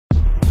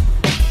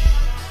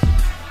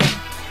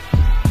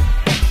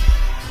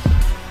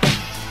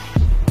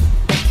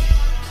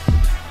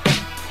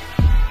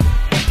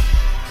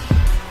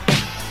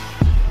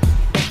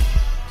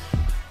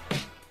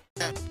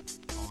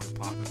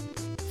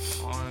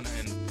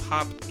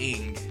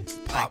Popping.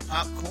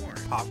 Popcorn.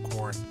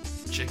 Popcorn.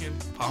 Chicken?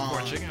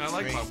 Popcorn chicken? I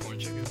like popcorn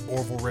chicken.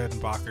 Orville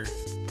Redenbacher.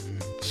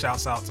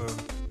 Shouts out to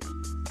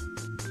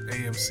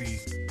AMC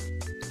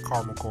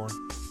caramel corn.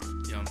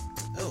 Yum.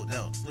 Oh,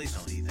 no. Please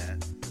don't eat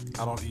that.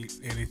 I don't eat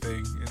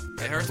anything.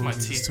 It hurts my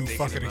teeth. It's too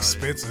fucking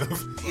expensive.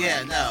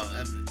 Yeah, no.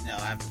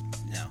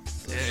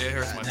 It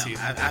hurts my teeth.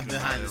 I'm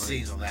behind the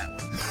scenes on that one.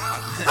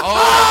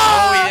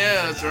 Oh,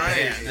 yeah, that's right.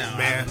 Yeah, no,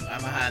 Man.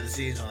 I'm behind the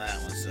scenes on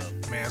that one, so.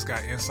 Man's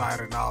got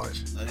insider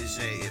knowledge. Let me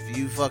say, if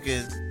you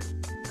fucking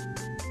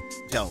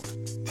don't.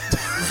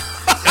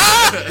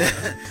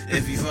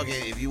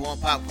 if you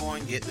want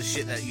popcorn, get the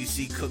shit that you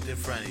see cooked in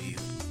front of you.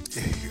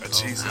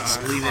 Jesus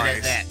I'm gonna leave it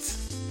at that.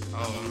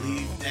 Oh,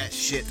 Leave that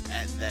shit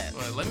at that.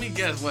 well, let me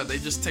guess. What, they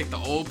just take the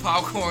old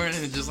popcorn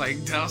and just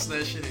like douse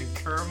that shit in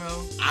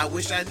caramel? I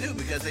wish I knew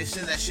because they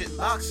send that shit in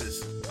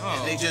boxes. Oh.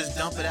 And they just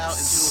dump it out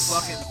into a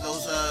fucking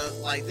those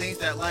like things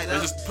that light They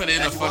up. just put it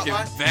in a that you walk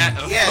fucking by.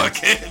 vat of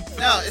fucking.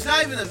 No, it's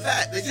not even a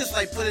vat. They just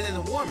like put it in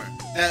a warmer.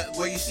 That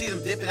where you see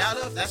them dip it out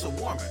of, that's a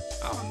warmer.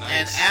 Oh, nice.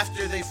 And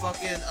after they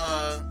fucking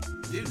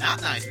dude,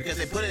 not nice because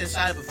they put it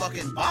inside of a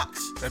fucking box.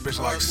 That bitch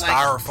Or like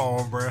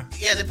styrofoam, bruh.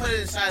 Yeah, they put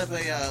it inside of a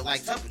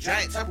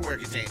giant Tupperware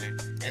container,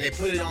 and they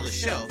put it on the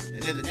shelf.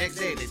 And then the next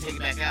day they take it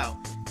back out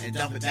and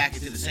dump it back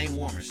into the same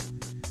warmers.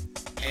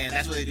 And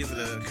that's what they do for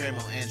the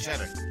caramel and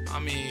cheddar. I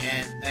mean,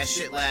 And that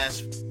shit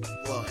lasts.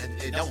 Well,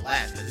 it don't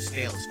last because the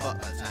scale is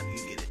fucked by the time you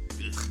get it.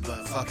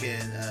 But fucking,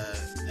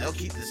 they'll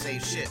keep the same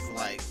shit for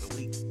like a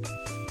week.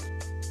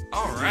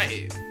 all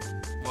right.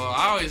 Well,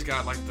 I always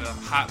got like the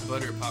hot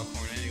butter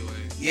popcorn anyway.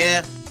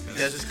 Yeah,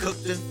 because it's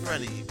cooked in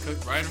front of you.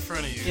 Cooked right in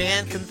front of you.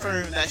 Can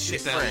confirm that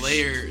shit Get that fresh.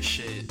 layered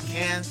shit.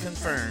 Can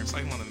confirm. It's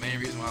like one of the main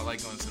reasons why I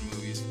like going to the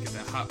movies. Get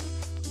that hot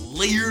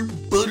layered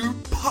butter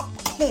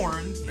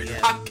popcorn. Yeah.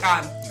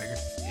 Popcorn. Nigga.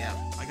 Yeah.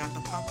 I got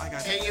the pop. I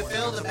got. Can you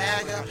fill the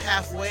bag up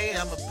halfway?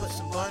 I'm gonna put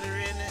some butter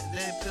in it,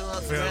 then fill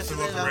up the Fill rest of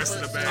up it. the I'll rest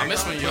put of the some- bag. I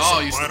miss when Put y'all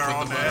some used to put butter the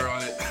on butter that.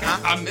 on it. Huh?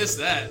 I miss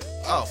that.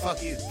 Oh,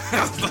 fuck you.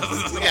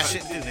 We got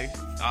shit to do,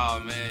 nigga.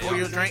 Oh man, Pour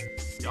your drink.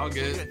 y'all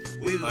good.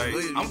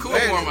 I'm cool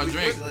very- pouring my we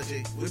drink.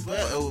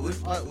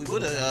 We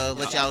would have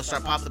let y'all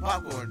start popping the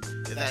popcorn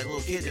if that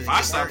little kid didn't If I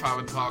get start hurt.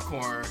 popping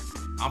popcorn,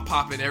 I'm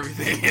popping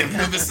everything in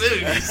the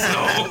vicinity. So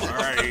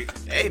Right.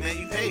 Hey, man,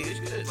 you paid. It's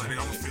good. Like, I'm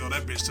gonna fill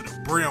that bitch to the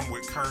brim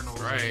with kernels.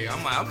 right,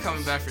 I'm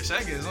coming back for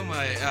seconds. I'm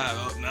like,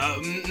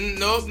 nope.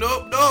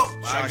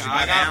 Charge you by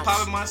I the gotta ounce.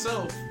 pop it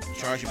myself.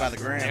 Charge you by the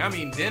gram. Hey, I'm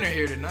eating dinner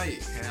here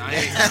tonight, and I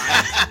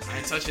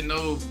ain't touching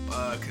no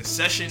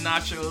concession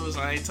nachos.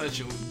 I ain't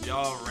touching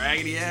y'all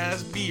raggedy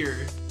ass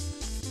beer.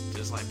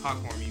 Just like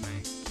popcorn, me man.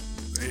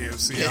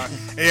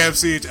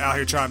 AMC out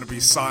here trying to be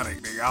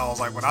Sonic, nigga. I was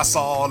like, when I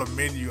saw all the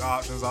menu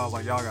options, I was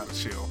like, y'all gotta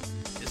chill.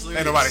 It's Ain't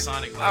literally nobody.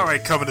 Sonic. I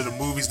already coming to the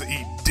movies to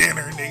eat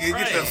dinner, nigga.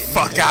 Right. Get the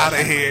fuck out of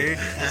here.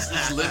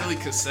 It's literally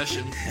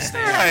concession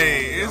stand.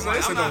 Hey, it's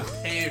I'm no, not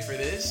paying for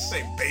this.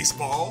 ain't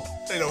baseball.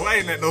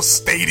 Ain't at no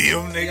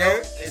stadium, You nigga. know,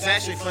 it's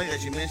actually funny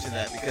that you mentioned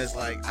that because,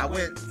 like, I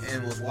went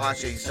and was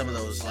watching some of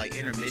those, like,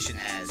 intermission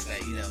ads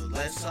that, you know,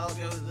 let's all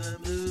go to the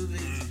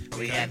movies.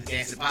 Where you had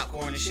dancing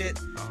popcorn and shit.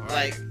 Alright.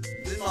 Like,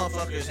 these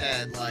motherfuckers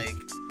had, like,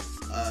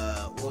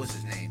 what was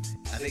his name?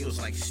 I think it was,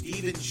 like,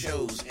 Stephen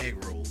Cho's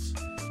egg rolls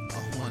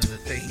on one of the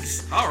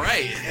things. All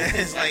right.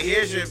 It's like,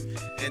 here's your,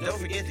 and don't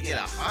forget to get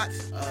a hot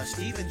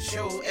Stephen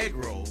Cho egg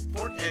roll,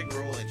 pork egg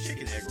roll, and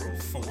chicken egg roll.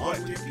 For along what?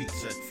 with your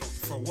pizza.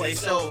 For what? They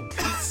sold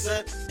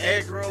pizza,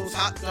 egg rolls,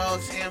 hot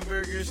dogs,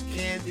 hamburgers,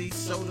 candy,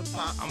 soda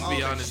pop. I'm all gonna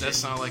be that honest, that shit.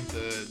 sound like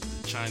the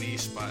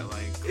Chinese spot,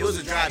 like It was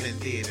a drive-in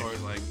theater.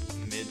 towards like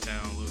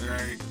Midtown. Louisville.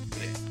 Right.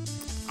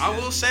 I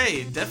will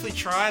say, definitely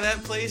try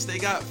that place. They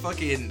got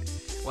fucking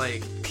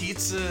like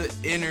pizza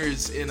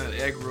innards in an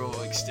egg roll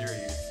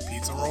exterior.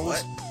 Pizza rolls?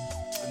 What?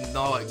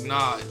 No, like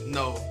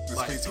no. It's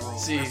Like, pizza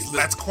rolls. see,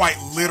 That's quite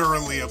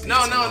literally a pizza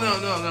roll.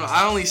 no.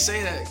 I only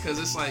say that because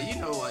it's like,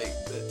 you know, like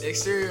the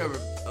exterior of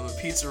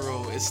a pizza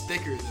roll is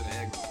thicker than an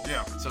egg roll.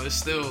 Yeah. So it's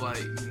still like,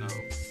 you know,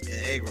 An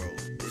egg roll.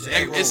 It's an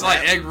egg roll. it's like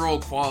wrap. egg roll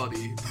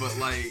quality, but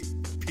like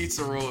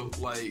pizza roll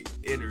like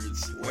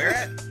innards. Where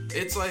at?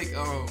 It's like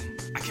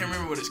I can't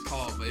remember what it's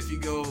called, but if you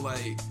go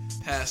like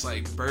past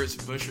like Bert's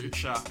Butcher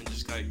Shop and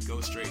just like go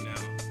straight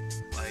down,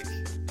 like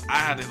I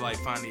had to like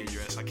find the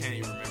address. I can't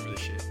even remember the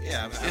shit.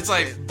 Yeah. It's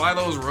like by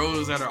those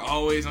roads that are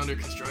always under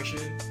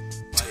construction,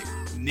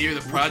 like near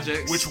the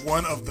projects. Which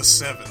one of the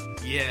 7?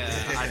 Yeah,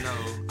 I know.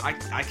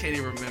 I can't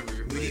even remember.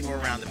 we need more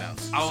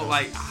roundabouts. I would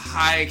like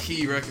high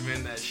key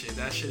recommend that shit.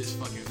 That shit is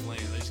fucking flame.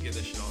 I just get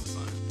that shit all the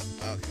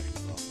time. Okay.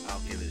 Well, I'll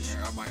give it a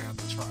shot. I might have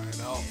to try it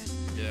out.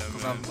 Yeah,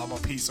 Because man. I'm a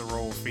pizza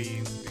roll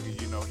fiend.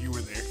 You know, you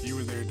were there. You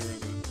were there during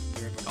the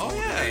Oh, golden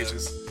yeah.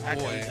 ages.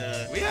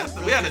 Boy, we I have to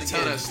really tell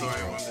get that it.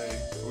 story one day.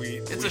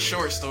 It's We a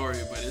short story,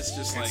 but it's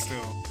just like it's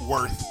still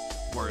worth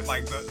worth.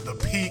 like the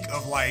peak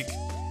of like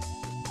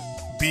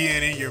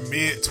being in your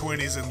mid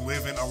 20s and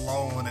living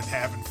alone and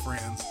having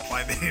friends.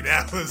 Like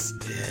that was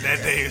that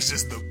day is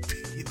just the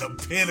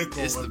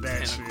pinnacle it's the of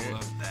that pinnacle shit.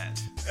 of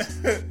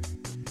that.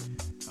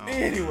 Oh,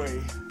 Anyway,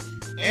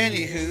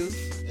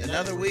 Anywho,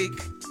 another week.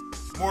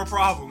 more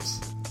problems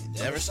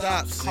Never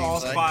stops.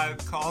 caused seems by like.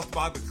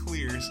 the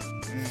clears.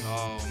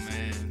 Oh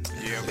man.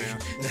 Yeah, man.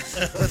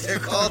 That's what they're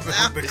called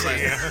now. The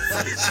clear.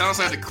 It sounds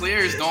like the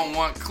clears don't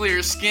want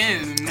clear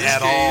skin in this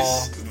At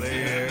all.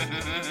 case.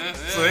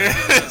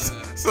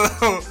 So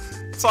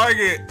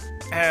Target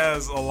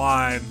has a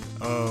line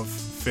of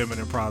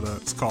feminine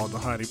products called the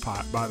Honey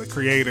Pot by the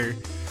creator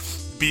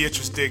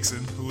Beatrice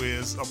Dixon, who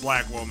is a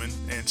black woman,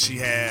 and she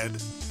had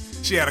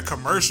a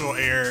commercial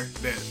air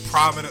that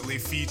prominently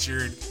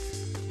featured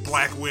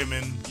black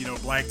women,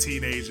 black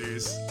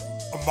teenagers,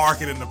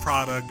 marketing the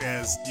product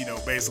as,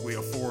 basically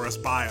a for us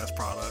by us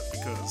product,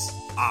 because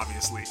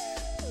obviously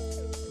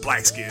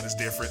black skin is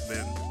different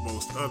than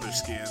most other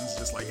skins,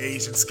 just like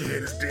Asian skin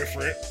is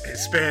different,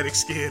 Hispanic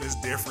skin is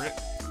different.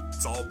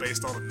 It's all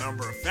based on a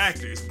number of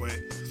factors, but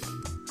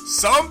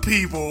some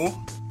people,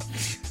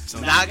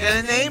 Not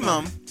gonna name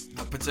them.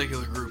 A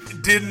particular group.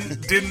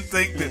 didn't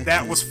think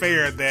that was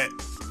fair, that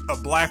a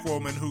black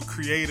woman who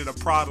created a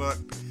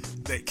product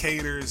that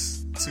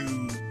caters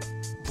to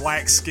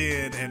black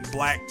skin and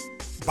black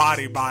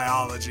body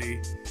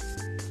biology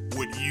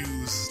would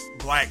use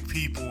black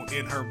people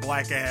in her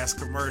black ass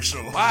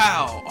commercial.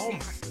 Wow. Oh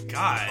my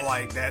god.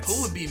 Like, that's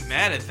Who would be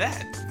mad at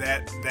that?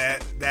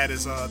 that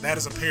is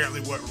apparently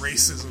what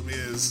racism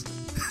is.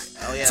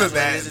 Oh yeah. to that's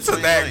what it is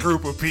in that 2020.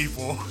 group of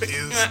people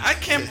is Man, I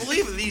can't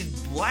believe that these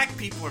black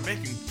people are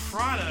making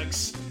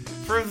products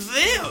for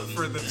them.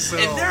 for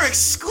themselves. And they're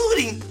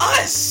excluding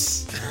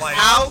us. like,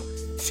 How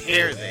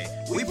dare they?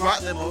 We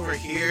brought them over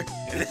here,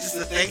 and this is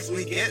the thanks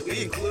we get.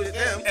 We included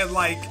them. and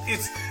like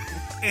it's.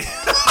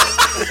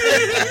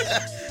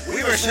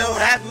 We were so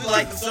happy. We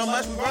liked them so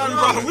much. We brought them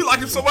Bro, over. we like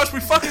him so much we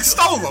fucking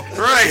stole him.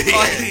 Right.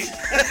 Like,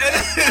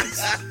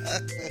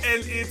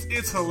 and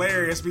it's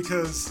hilarious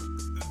because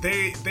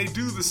they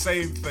do the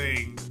same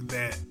thing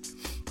that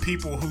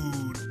people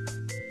who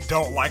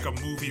don't like a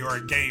movie or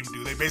a game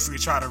do. They basically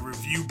try to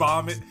review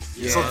bomb it.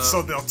 Yeah.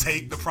 So they'll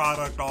take the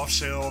product off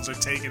shelves or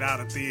take it out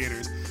of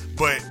theaters.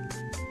 But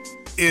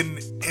in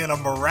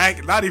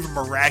a not even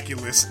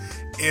miraculous,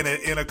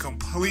 in a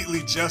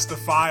completely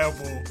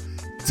justifiable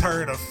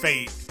turn of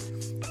fate,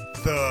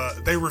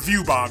 they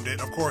review bombed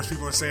it. Of course,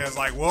 people are saying it's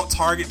like, well,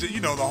 Target, the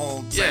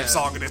whole same Yeah.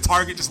 song, and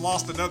Target just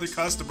lost another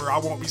customer. I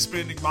won't be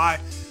spending my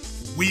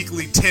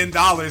weekly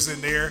 $10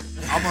 in there.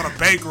 I'm gonna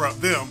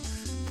bankrupt them.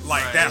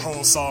 Like Right. that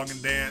whole song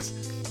and dance.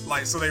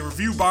 Like, so they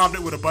review bombed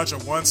it with a bunch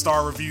of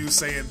 1-star reviews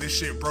saying this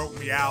shit broke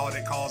me out,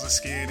 it causes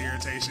skin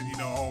irritation,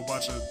 a whole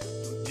bunch of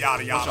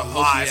yada yada of lies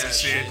hokey and ass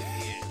shit.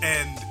 shit.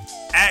 And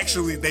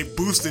actually, they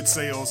boosted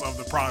sales of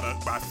the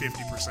product by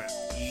 50%.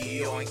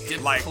 Yoink.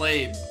 Get Like-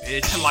 played,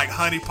 bitch. Like,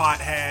 Honey Pot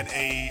had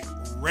a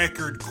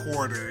record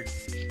quarter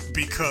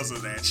because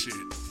of that shit.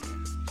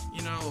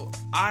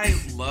 I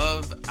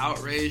love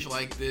outrage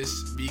like this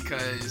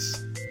because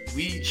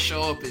we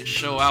show up and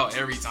show out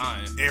every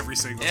time. Every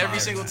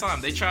single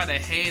time. They tried to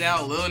hate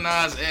out Lil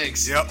Nas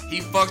X. Yep.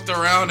 He fucked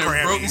around and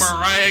broke Grammys.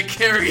 Mariah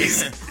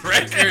Carey's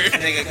record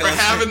Nigga for goes-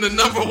 having the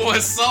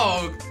 #1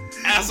 song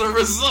as a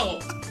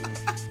result.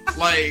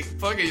 Like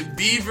fucking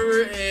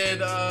Bieber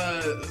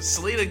and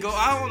Selena Go.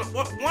 I don't know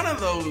what one of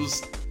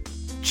those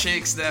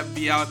chicks that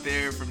be out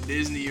there from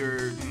Disney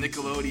or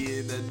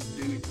Nickelodeon that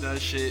do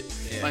that shit.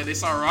 Yeah. Like they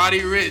saw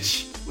Roddy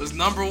Ricch was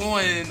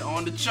 #1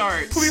 on the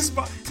charts. Please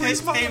buy.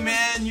 Hey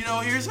man,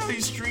 here's how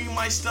you stream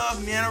my stuff,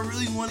 man. I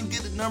really want to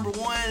get to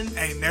 #1.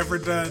 Ain't never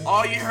done.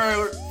 All you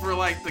heard for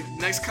like the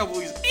next couple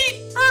weeks,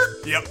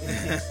 Yep.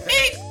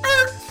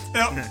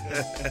 Yep.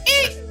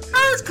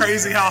 It's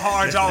crazy how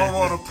hard y'all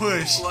want to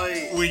push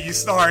Like- when you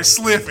start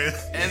slipping.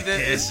 and then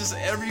it's just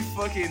every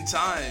fucking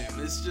time.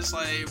 It's just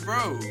like,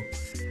 bro,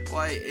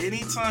 like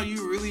anytime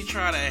you really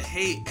try to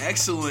hate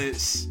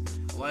excellence,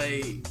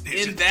 like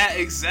in that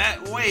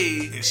exact way,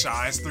 It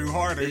shines through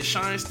harder. it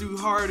shines through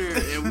harder,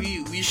 and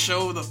we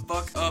show the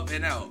fuck up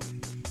and out.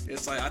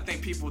 It's like I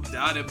think people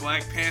doubted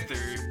Black Panther.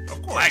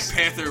 Of course. Black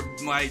Panther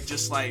might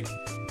just like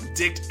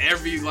dicked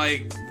every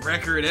like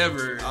record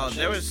ever. Oh,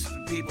 there was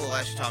people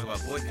actually talking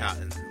about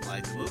boycotting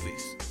like the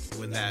movies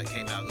when that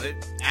came out.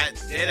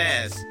 Dead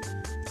ass,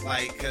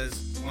 like, because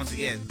once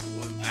again,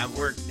 when I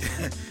worked.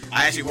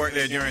 I actually worked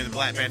there during the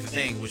Black Panther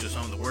thing, which was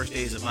some of the worst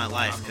days of my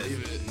life because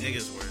believe it.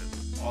 niggas were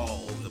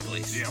all over the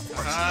place. Yeah, of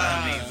course.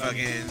 I mean,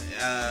 fucking,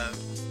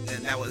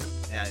 and that was,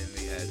 yeah,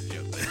 that's a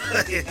joke.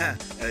 Yeah,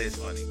 that is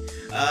funny.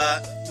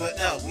 But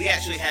no, we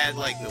actually had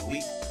like the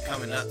week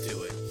coming up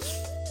to it.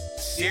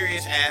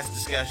 Serious ass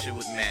discussion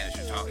with the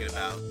manager talking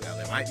about now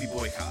there might be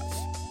boycotts.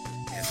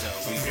 And so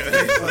we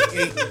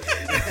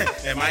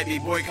there might be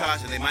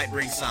boycotts and they might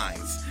bring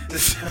signs.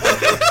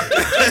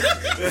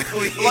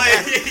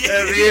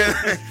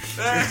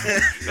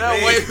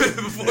 That way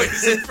before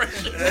his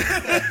impression.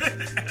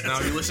 Now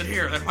you listen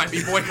here. There might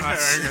be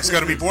boycotts. There's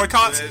gonna be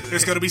boycotts.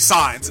 There's gonna be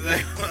signs.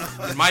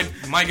 It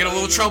might get a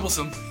little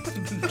troublesome.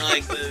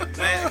 Like the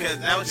man, because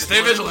that was just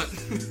Stay vigilant.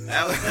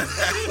 That was,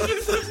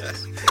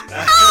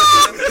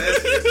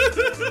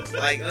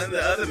 like none of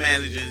the other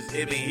managers.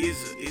 I mean,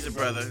 he's a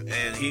brother,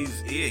 and he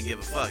didn't give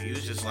a fuck. He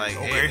was just like,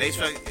 Okay. hey,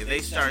 if they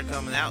start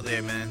coming out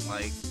there, man,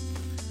 like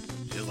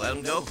let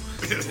them go.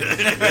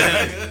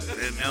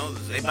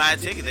 They buy a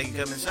ticket, they can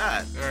come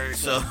inside. Right.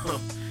 So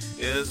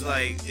it was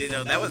like,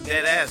 that was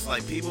dead ass.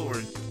 Like, people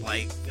were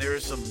like, there were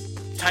some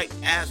tight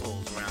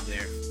assholes around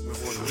there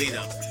before the lead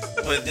up.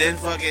 But then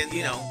fucking,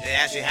 it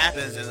actually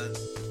happens, and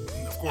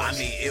of course. I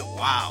mean,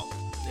 wild.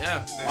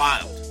 Yeah.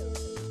 Wild.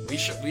 We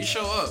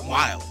show up.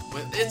 Wild.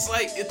 But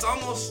it's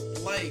almost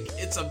like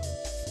it's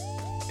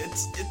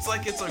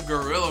a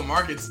guerrilla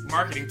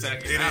marketing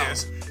tactic. It now.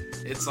 is.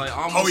 It's like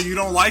almost. Oh, you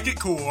don't like it?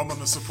 Cool. I'm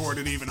gonna support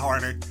it even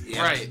harder.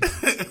 Yeah. Right.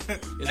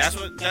 That's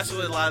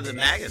what a lot of the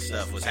MAGA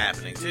stuff was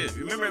happening too.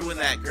 You remember when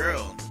that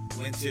girl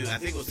went to, I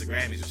think it was the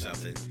Grammys or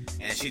something,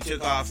 and she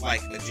took off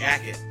like a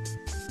jacket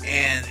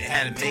and it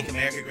had a "Make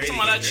America Great Again."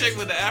 Talking about that chick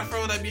with the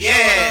afro that be Yeah,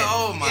 showing up?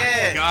 Oh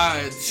my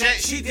god.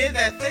 She did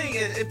that thing.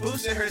 It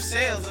boosted her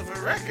sales of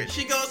her record.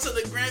 She goes to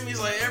the Grammys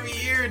like every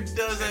year and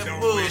does that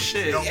Don't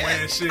bullshit.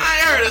 win shit. I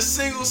ain't heard a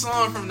single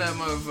song from that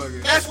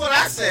motherfucker. That's what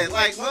I said.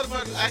 Like,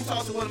 motherfucker, I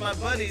talked to one of my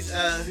buddies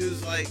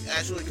who's like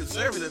actually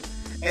conservative,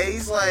 and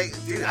he's like,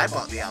 "Dude, I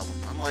bought the album."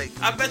 I'm like,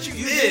 I bet you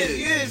You did.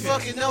 didn't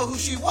fucking know who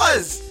she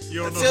was.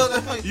 You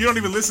don't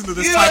even listen to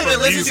this You type don't even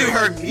of listen music. to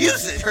her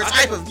music, her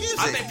type of music.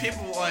 I think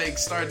people like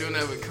start doing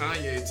that with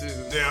Kanye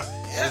too. Yeah.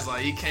 It's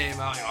like he came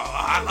out like,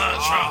 oh, I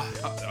love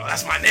Trump. Oh,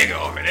 that's my nigga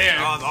over there.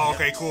 Oh,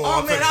 okay, cool.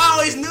 Oh man, I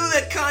always knew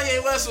that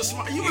Kanye West was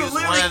smart. You were was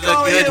literally one of the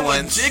calling good him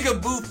ones. a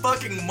jigaboo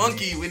fucking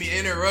monkey when he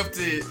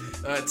interrupted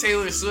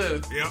Taylor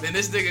Swift. Yep. Then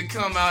this nigga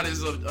come out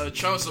as a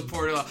Trump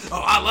supporter. Like,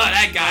 oh, I love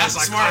that guy. That's a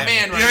smart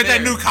man right You heard there.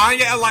 that new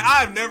Kanye? Like,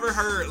 I've never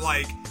heard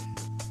like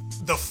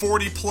the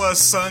 40+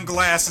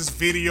 sunglasses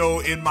video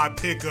in my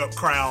pickup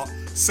crowd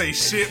say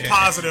shit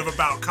positive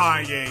about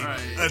Kanye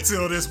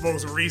until this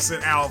most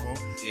recent album.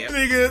 Yep.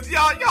 Nigga,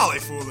 y'all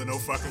ain't fooling no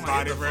fucking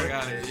body, bro.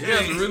 He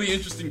has a really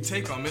interesting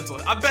take on mental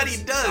health. I bet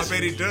he does. I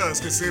bet he does,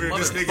 considering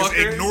this nigga's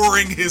Motherfucker.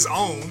 ignoring his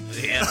own.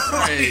 Yeah.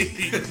 Right.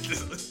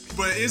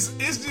 But it's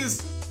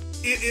just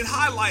it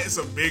highlights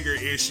a bigger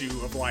issue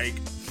of like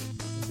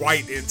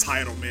white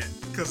entitlement,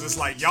 because it's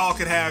like y'all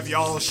could have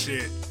y'all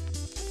shit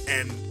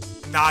and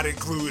not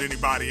include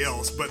anybody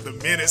else, but the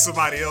minute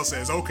somebody else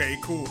says okay,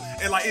 cool,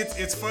 and like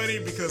it's funny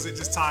because it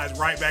just ties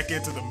right back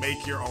into the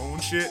make your own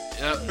shit.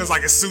 Because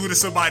like as soon as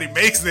somebody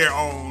makes their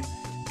own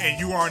and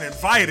you aren't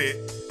invited,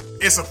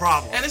 it's a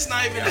problem. And it's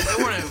not even that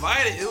they weren't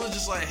invited. It was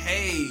just like,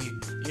 hey,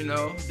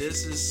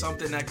 this is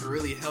something that could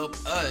really help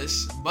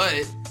us, but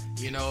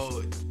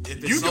if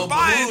it's You so can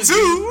buy it behooves too,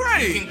 you,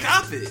 right? You can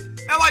cop it.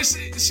 And like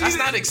she That's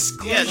not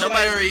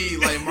exclusionary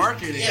like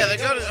marketing. Yeah, they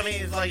go to. I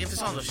mean, it's like if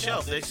it's on the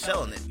shelf, they're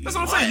selling it. That's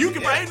what I'm saying. You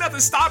can buy, ain't nothing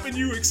stopping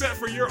you except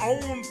for your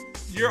own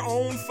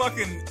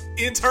fucking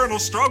internal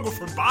struggle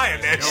from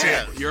buying that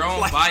shit. Your own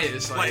Like-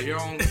 bias, like-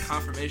 your own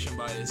confirmation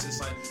bias. It's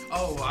like,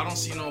 oh, I don't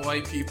see no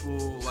white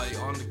people like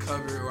on the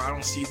cover, or I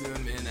don't see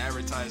them in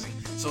advertising,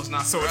 so it's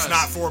not. So for it's us.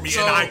 not for me,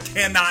 and I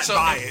cannot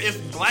buy it.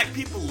 If black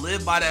people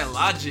live by that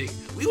logic,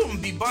 we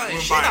wouldn't be buying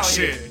Wouldn't shit buy out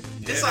shit. here.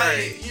 Yeah, It's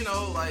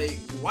like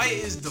white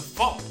is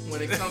default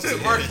when it comes to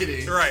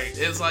marketing. Right.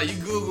 It's like you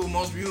Google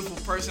most beautiful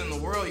person in the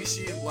world, you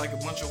see like a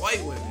bunch of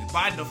white women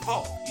by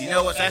default. You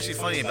know what's actually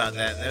funny about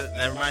that?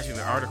 That reminds me of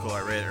an article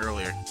I read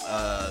earlier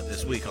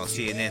this week on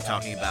CNN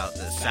talking about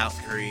the South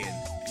Korean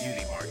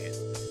beauty market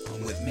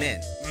with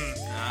men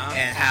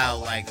and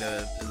how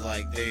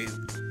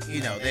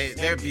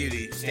their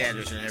beauty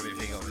standards and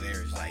everything over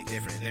there is like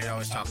different. They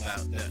always talk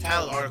about the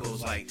title of the article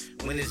is like,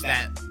 when is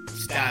that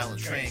style and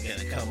trend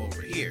gonna come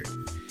over here?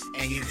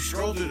 And you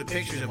scroll through the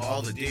pictures of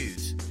all the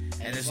dudes,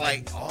 and it's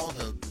like all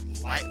the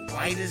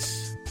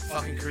whitest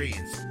fucking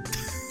Koreans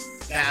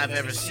that I've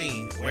ever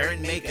seen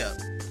wearing makeup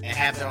and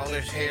have all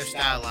their hair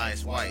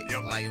stylized white,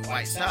 like in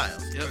white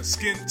styles. Yep.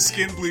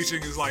 Skin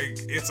bleaching is like,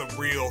 it's a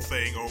real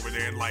thing over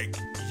there in like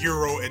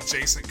Euro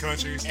adjacent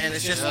countries. And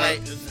it's just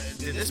like,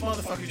 did this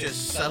motherfucker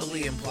just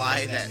subtly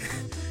imply that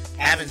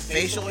having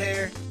facial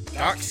hair,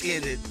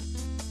 dark-skinned,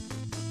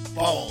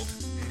 bald,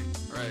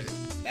 Right.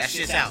 that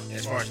shit's out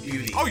as far as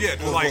beauty. Oh, yeah,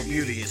 quote, like- unquote,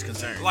 beauty is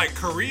concerned. Like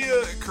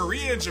Korea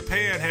and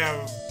Japan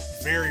have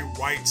very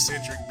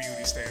white-centric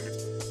beauty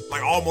standards.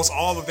 Like almost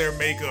all of their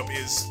makeup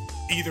is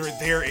either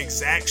their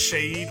exact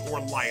shade or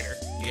lighter.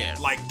 Yeah.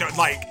 Like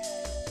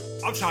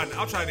I'm trying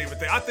to even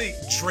think. I think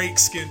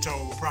Drake's skin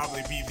tone will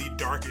probably be the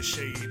darkest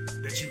shade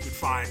that you could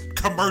find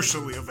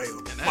commercially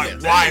available,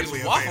 like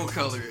widely waffle available.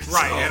 colored.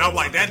 Right, So, and I'm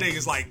like, that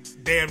nigga's like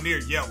damn near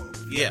yellow.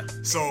 Yeah.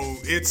 So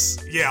it's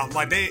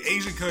like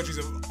Asian countries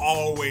have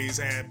always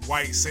had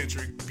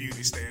white-centric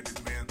beauty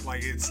standards, man.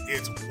 Like it's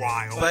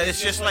wild. But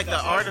it's just like the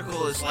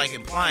article is like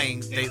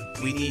implying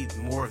we need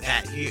more of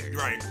that here.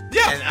 Right.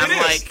 Yeah, And I'm it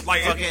is.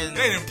 like, it fucking-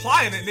 ain't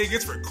implying it, nigga.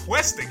 It's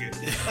requesting it.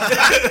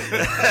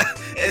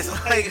 It's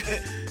like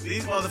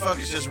these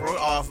motherfuckers just wrote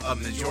off a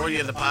majority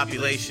of the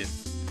population.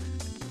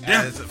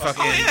 Yeah. As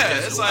fucking, Oh, yeah,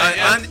 just it's like-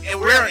 and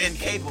we're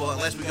incapable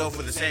unless we go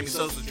for the same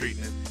social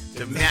treatment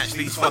to match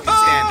these fucking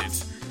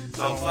standards.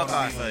 So fuck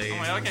off of you. I'm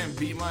like, I can't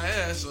beat my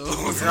ass. So.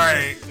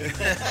 Right.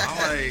 I'm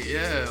like,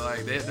 yeah,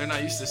 like they're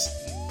not used to.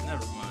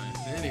 Never mind.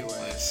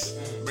 Anyways,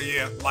 But But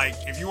yeah, like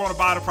if you want to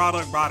buy the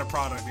product, buy the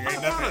product.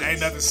 There ain't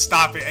nothing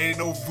stopping. Ain't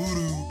no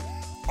voodoo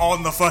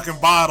on the fucking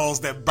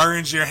bottles that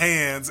burns your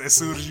hands as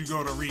soon as you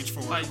go to reach for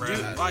it,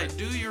 bro.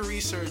 Do your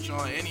research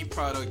on any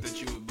product that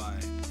you would buy.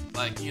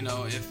 Like, you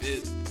know, if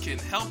it can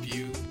help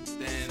you,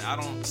 then I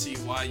don't see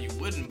why you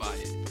wouldn't buy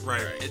it.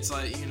 Right. It's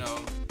like, you know,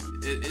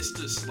 it's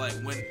just like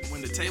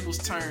when the tables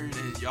turn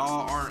and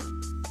y'all aren't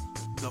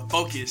the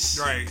focus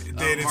of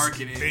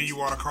marketing. Then you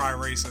want to cry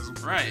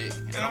racism. Right.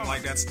 And I'm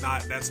like, that's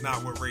not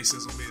what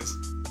racism is.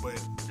 But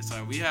it's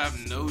like we have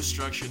no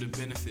structure to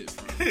benefit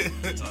from.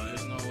 So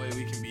there's no way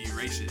we can be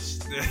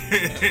racist.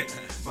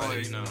 But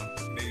like, you know,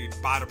 they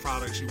buy the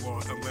products you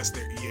want unless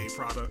they're EA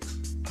products.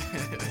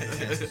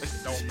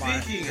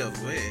 Speaking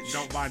of which,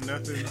 don't buy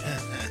nothing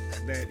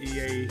that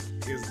EA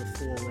is the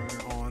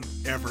forerunner on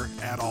ever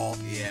at all.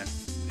 Yeah,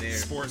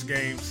 sports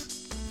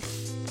games,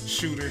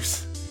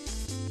 shooters.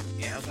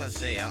 Yeah, I was about to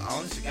say,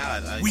 honest to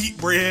God, wheat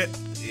bread.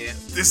 Yeah,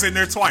 it's in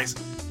there twice.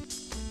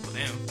 Well,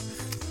 damn.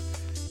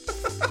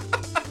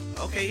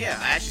 Okay, yeah,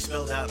 I actually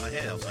spelled it out in my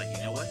head. I was like,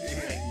 you know what?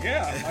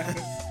 Yeah.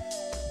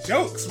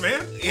 Jokes,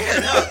 man. Yeah,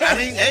 no, I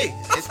mean, hey,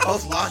 it's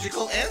both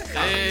logical and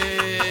common.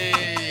 Hey.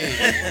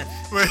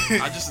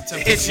 I just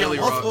attempted it's to really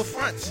multiple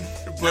fronts.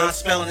 Not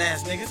spelling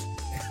ass niggas.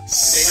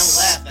 They don't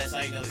laugh. That's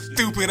how you know they're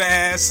stupid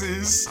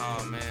asses.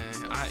 Oh man,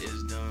 I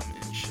is dumb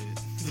and shit.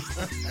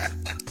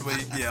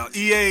 But yeah,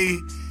 EA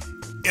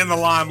in the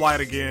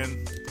limelight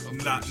again.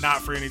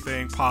 Not for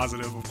anything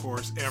positive, of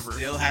course, ever.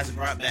 Still hasn't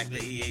brought back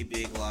the EA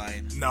big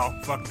line. No,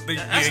 fuck. You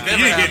ain't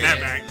getting that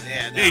back.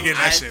 Yeah, no, you ain't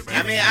getting that shit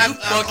back. I mean, I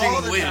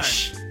fucking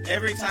wish.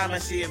 Every time I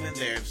see him in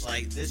there, it's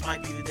like, this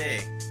might be the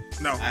day.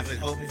 No. I've been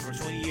hoping for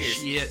 20 years.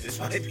 Shit. This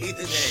might be the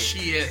day.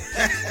 Shit.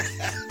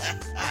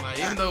 Like,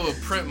 even though we'll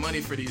print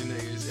money for these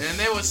niggas, and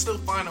they would still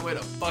find a way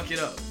to fuck it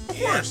up. Of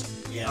course.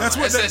 Yeah. That's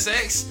what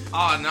SSX?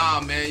 Oh,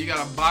 nah, man. You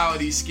gotta buy all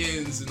these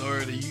skins in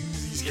order to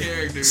use these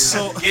characters.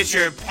 So get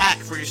your pack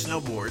for your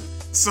snowboard.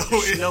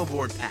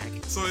 Snowboard pack.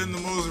 So in the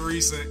most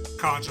recent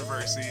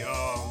controversy,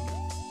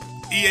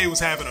 EA was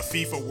having a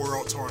FIFA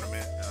World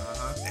Tournament.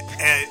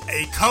 And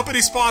a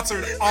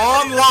company-sponsored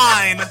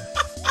online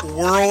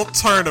World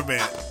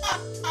Tournament.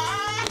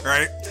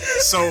 Right?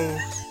 So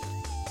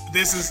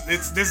this is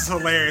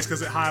hilarious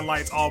because it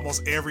highlights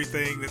almost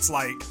everything that's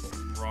like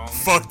wrong,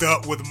 fucked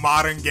up with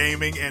modern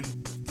gaming and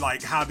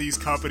like how these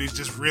companies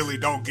just really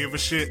don't give a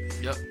shit.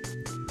 Yep.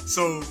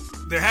 So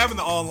they're having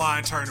the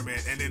online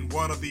tournament, and in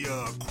one of the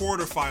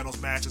quarterfinals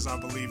matches, I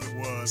believe it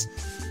was,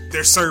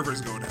 their servers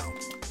go down.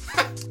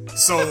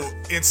 So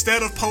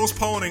instead of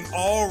postponing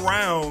all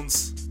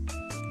rounds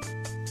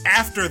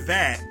after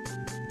that,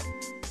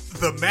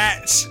 the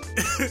match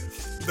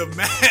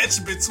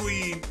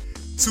between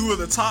two of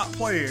the top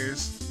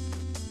players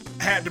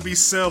had to be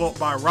settled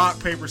by rock,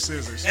 paper,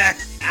 scissors. What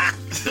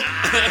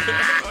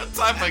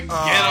type of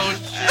ghetto shit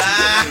is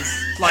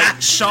this?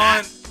 Like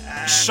Sean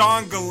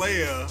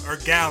Galea, or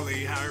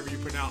Galley, however you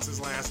pronounce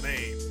his last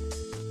name,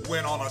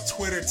 went on a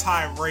Twitter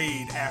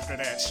tirade after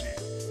that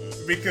shit.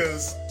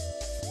 Because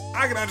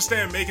I can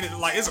understand making it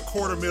like it's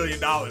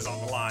 $250,000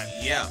 on the line.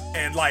 Yeah.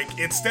 And like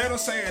instead of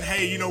saying,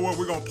 hey, you know what,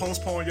 we're gonna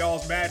postpone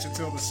y'all's match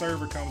until the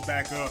server comes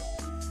back up,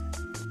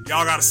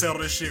 y'all gotta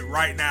settle this shit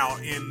right now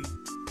in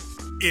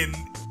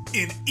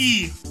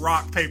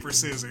rock, paper,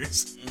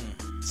 scissors.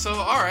 So,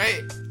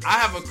 alright, I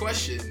have a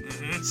question.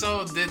 Mm-hmm.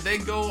 So, did they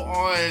go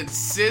on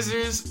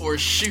scissors or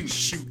shoot?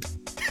 Shoot.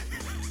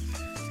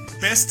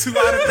 Best 2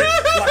 out of 3.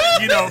 Like,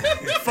 you know,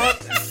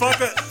 fuck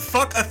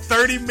a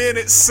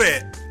 30-minute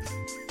set.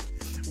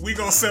 We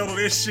gonna settle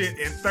this shit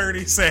in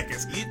 30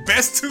 seconds.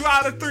 Best 2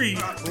 out of 3,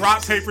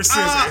 rock, paper,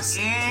 scissors.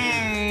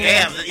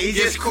 Damn, the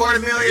easiest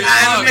 $250,000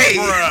 I ever made.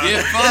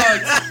 Get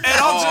fucked.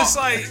 And I'm just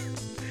like,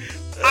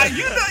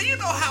 you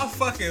know how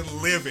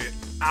fucking livid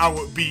I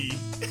would be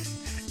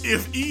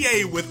if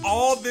EA, with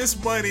all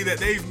this money that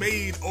they've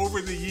made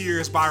over the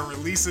years by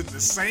releasing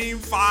the same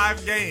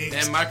 5 games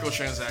and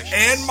microtransactions,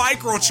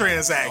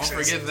 don't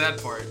forget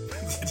that part,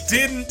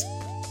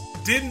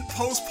 didn't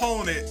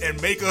postpone it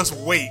and make us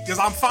wait, because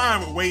I'm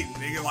fine with waiting,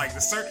 nigga. Like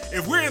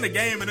if we're in the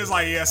game and it's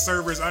like, yeah,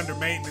 server's under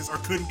maintenance or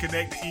couldn't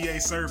connect the EA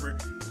server,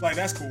 like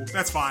that's cool,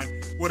 that's fine,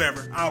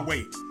 whatever, I'll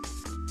wait.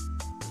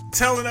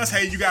 Telling us,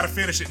 hey, you gotta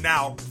finish it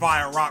now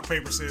via rock,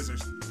 paper,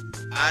 scissors.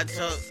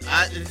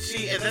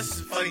 See, and that's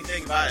the funny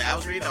thing about it. I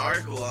was reading an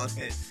article on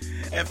it,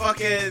 and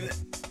fucking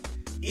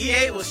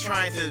EA was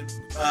trying to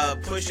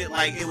push it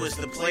like it was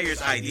the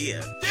players'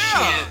 idea.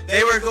 Yeah.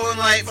 They were going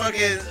like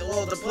fucking,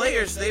 well, the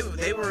players, they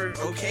were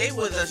okay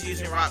with us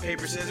using rock,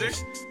 paper,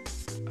 scissors.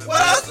 What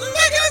else was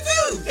they gonna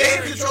do? They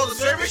didn't control the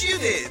servers, you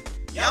did.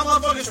 Y'all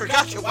motherfuckers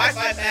forgot your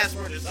Wi-Fi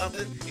password or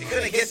something. You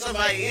couldn't get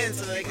somebody in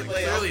so they could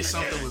play. Clearly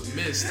something was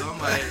missed. I'm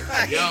like,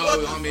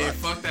 yo, I mean,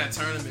 fuck that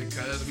tournament,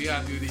 cuz we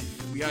gotta do these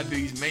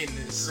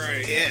maintenance.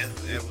 Right. Yeah.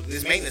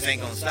 This maintenance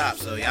ain't gonna stop,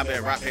 so y'all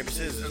better rock, paper,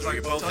 scissors. It's like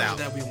you're both out.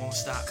 That we won't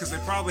stop. Because they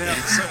probably had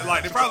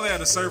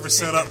the server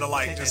set up to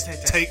like just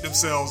take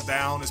themselves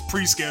down. It's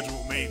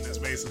pre-scheduled maintenance,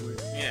 basically.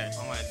 Yeah.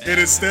 I'm like, and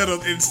instead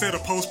of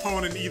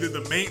postponing either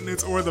the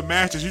maintenance or the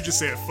matches, you just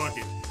said fuck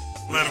it.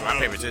 Let them Rock, go.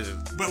 paper, scissors.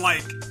 But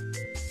like,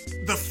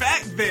 the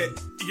fact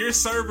that your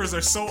servers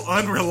are so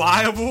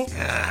unreliable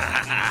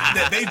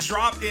that they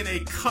drop in a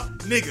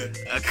nigga.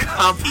 A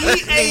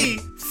company. EA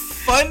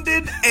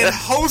funded and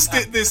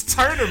hosted this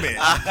tournament.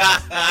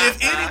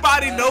 If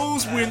anybody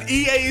knows when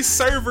EA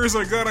servers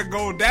are gonna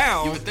go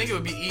down, You would think it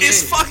would be EA.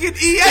 it's fucking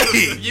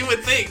EA. You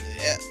would think.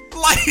 Yeah,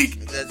 Like,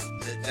 that's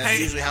Hey.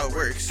 usually how it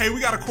works. hey, we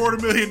got a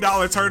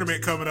 $250,000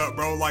 tournament coming up,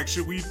 bro. Like,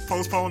 should we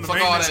postpone the Fuck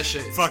all maintenance? that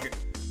shit. Fuck it.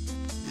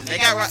 They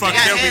got Fuck it.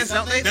 hands,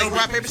 don't they? They they'll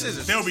rock, be- paper,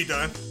 scissors. They'll be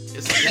done.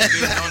 It's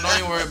good. Don't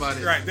even worry about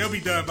it. Right, they'll be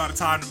done by the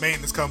time the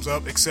maintenance comes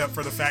up, except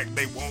for the fact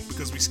they won't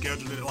because we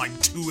scheduled it at like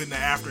 2 in the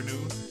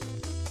afternoon.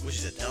 Which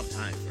is a dumb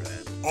time for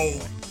that.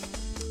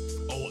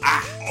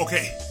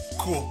 Okay,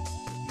 cool,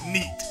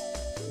 neat.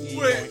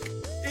 But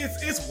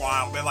it's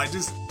wild, man. Like,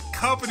 just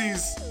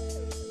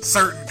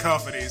certain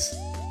companies,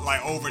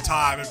 like over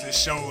time, have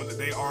just shown that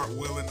they aren't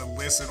willing to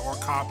listen or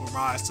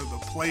compromise to the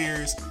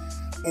players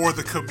or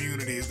the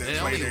communities that They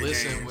play only their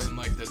listen games. when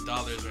like the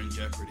dollars are in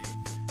jeopardy,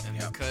 and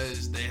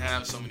because they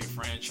have so many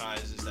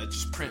franchises that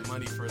just print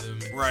money for them,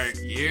 Right.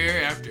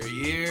 year after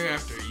year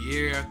after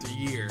year after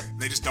year,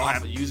 They just don't off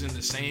have of using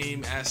the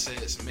same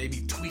assets, and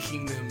maybe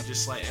tweaking them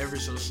just like ever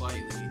so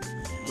slightly,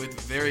 with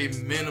very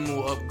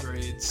minimal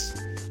upgrades.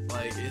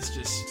 Like, it's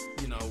just,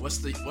 you know, what's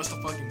the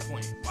fucking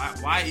point?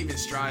 Why even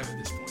strive at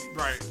this point?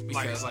 right.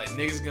 Because like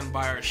niggas gonna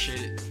buy our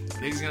shit,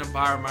 niggas gonna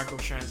buy our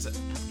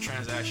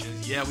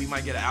microtransactions. Yeah, we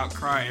might get an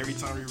outcry every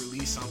time we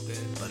release something.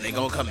 But they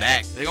gonna come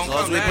back. They gonna as long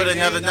come as we back, put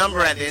another nigga. number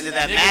at the end of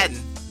that Nigga,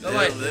 Madden, they're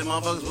like- them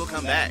motherfuckers will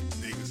come back.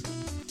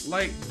 Niggas.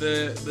 Like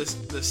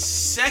the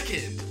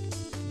second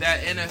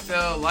that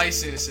NFL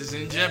license is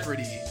in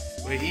jeopardy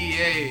with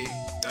EA,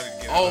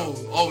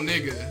 oh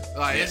nigga,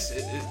 like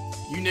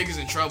you niggas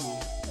in trouble.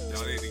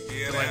 Y'all need to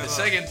get Like that the up.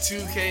 second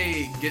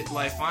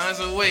 2K finds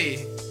a way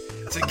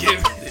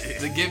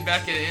to get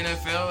back at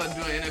NFL and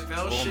do an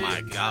NFL Oh shit.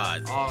 my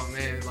god. Oh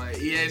man, like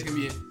EA's gonna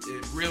be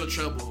in real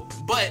trouble.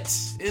 But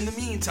in the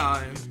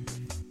meantime,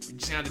 we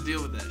just have to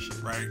deal with that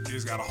shit. Right, you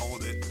just gotta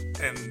hold it,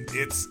 and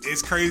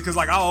it's crazy because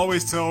like I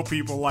always tell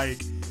people,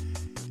 like,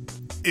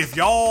 if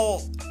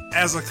y'all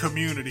as a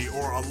community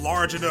or a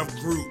large enough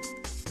group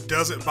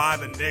doesn't buy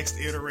the next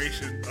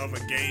iteration of a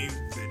game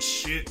that's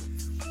shit,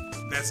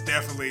 that's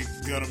definitely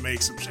gonna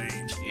make some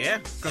change. Yeah,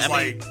 'Cause,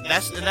 like-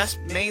 that's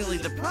mainly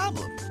the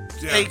problem.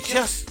 Yeah. They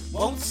just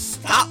won't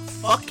stop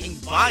fucking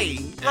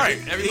buying. Right.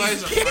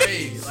 Everybody's these afraid.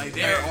 games. Like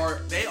they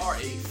are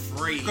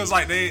afraid. Because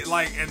like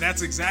and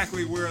that's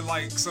exactly where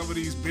like some of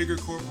these bigger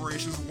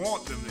corporations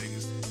want them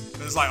niggas.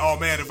 It's like, oh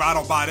man, if I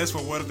don't buy this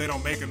one, what if they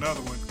don't make another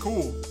one?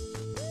 Cool.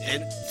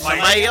 And Like,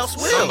 somebody else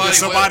will.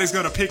 Somebody's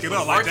gonna pick it the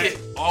up like market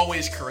that.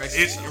 always corrects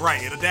itself.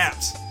 Right, it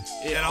adapts.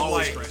 It and I'm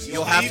always like, corrects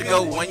You'll itself. have to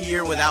go 1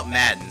 year without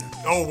Madden.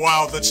 Oh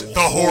wow, the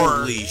horror.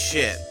 Holy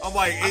shit. I'm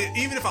like,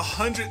 even if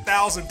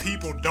 100,000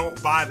 people don't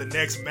buy the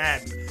next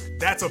Madden,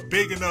 that's a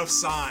big enough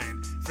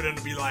sign for them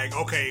to be like,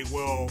 okay,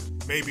 well,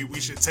 maybe we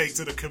should take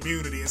to the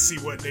community and see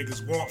what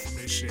niggas want from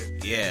this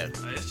shit. Yeah.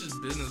 Like, it's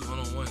just business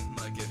 101.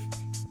 Like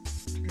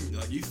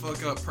if you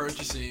fuck up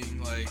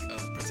purchasing like a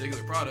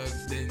particular product,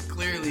 then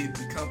clearly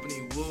the company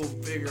will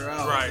figure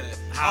out Right. that,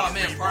 How oh to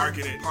man,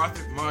 remarket it.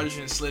 profit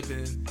margin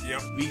slipping.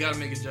 Yep. We gotta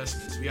make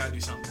adjustments. We gotta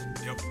do something.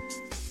 Yep.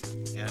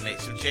 Gotta make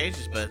some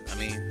changes, but I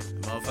mean,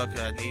 motherfucker,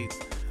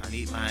 I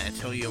need my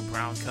Antonio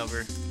Brown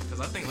cover Because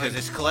I think because like,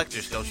 it's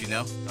collector's, don't you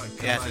know? like,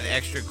 It has an like,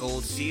 extra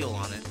gold seal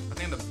on it. I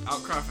think the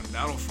outcry from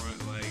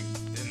Battlefront,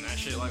 like, didn't that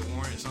shit like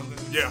warrant something?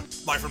 Yeah,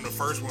 like from the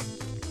first one.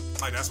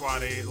 Like that's why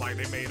they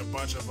made a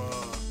bunch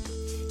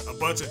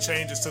of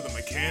changes to the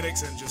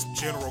mechanics and just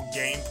general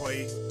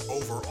gameplay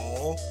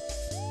overall.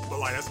 But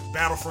like that's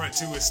Battlefront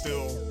 2 is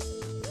still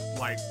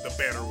like the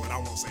better one. I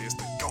won't say it's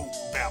the GOAT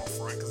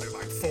Battlefront because there's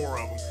like 4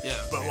 of them. Yeah.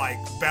 But like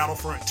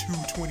Battlefront 2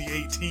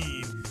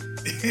 2018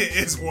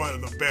 is one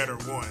of the better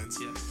ones.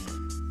 Yeah.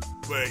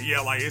 But yeah,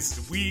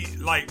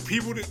 like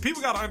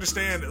people gotta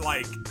understand that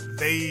like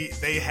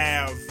they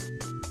have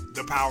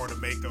the power to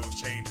make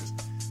those changes.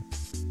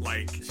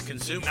 Like It's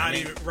consumer. not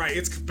even right.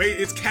 It's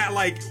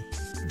like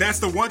that's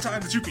the one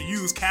time that you can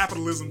use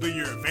capitalism to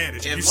your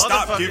advantage. If If you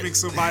stop motherfucker- giving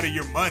somebody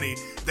your money,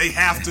 they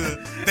have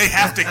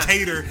to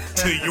cater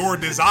to your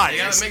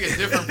desires. They gotta make a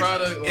different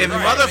product. Or If make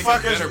a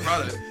motherfuckers- better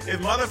product. If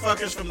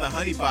motherfuckers from the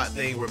honeypot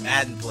thing were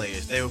Madden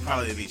players, they would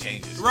probably be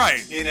changes.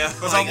 Right. You know,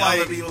 'Cause like I'm all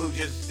like- the people who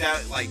just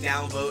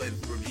downvote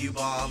and review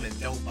bomb and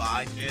don't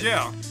buy shit.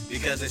 Yeah.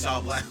 Because they saw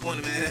a black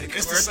woman in a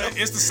commercial.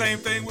 It's the same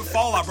thing with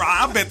Fallout, bro.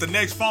 I bet the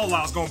next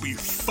Fallout's gonna be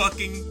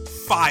fucking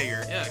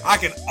fire. Yeah. I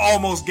can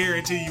almost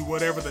guarantee you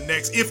whatever the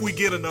next, if we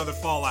get another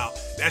Fallout,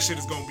 that shit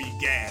is gonna be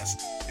gas.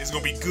 It's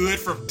gonna be good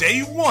from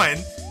day one.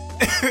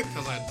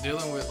 Because like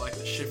dealing with like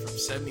the shit from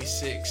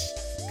 76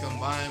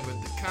 combined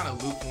with the kind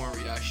of lukewarm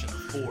reaction of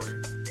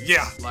 4.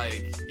 Yeah.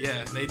 Like,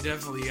 yeah, they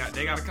definitely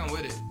gotta come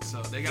with it.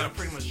 So they gotta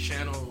pretty much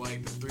channel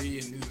like the 3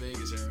 in New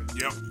Vegas era.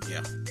 Yep.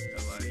 Yeah.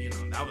 'Cause, like, you know,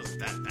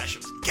 that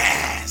shit was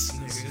gas,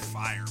 It's nigga.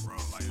 fire, bro.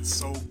 Like, it's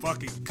so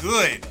fucking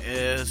good.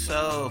 It's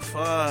so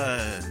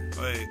fun.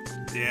 But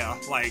yeah,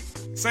 like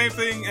same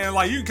thing, and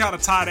like you can kind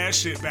of tie that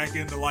shit back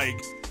into like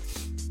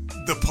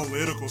the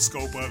political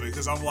scope of it,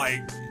 because I'm like,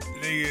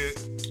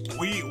 nigga,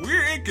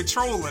 we're in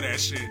control of that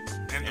shit,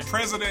 and the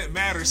president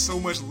matters so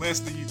much less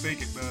than you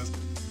think it does.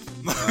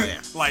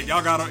 Like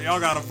y'all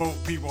gotta vote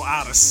people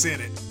out of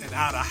Senate and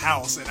out of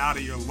House and out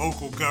of your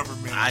local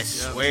government. I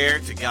swear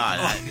to God,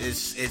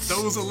 it's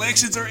those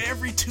elections are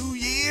every 2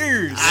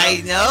 years.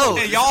 I know.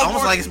 And It's y'all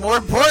almost like it's more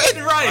important,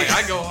 right? Like,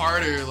 I go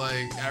harder,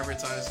 like,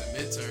 advertising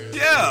midterms.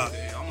 Yeah. and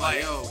everything. I'm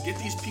like, yo, get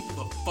these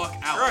people the fuck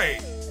out.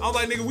 Right. I'm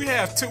like, nigga, we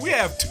have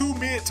two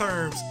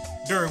midterms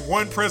during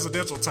one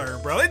presidential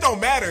term, bro. It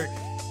don't matter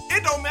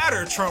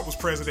if Trump was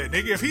president,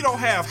 nigga. If he don't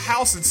have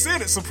House and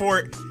Senate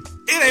support,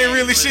 it ain't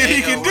really shit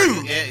he can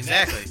do. Yeah,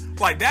 exactly.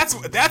 Like that's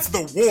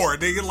the war,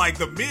 nigga. Like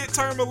the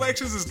midterm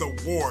elections is the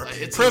war.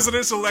 Like,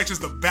 Presidential elections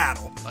the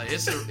battle. Like,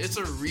 it's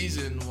a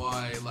reason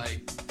why,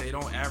 like, they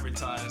don't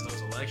advertise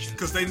those elections.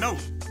 Because they know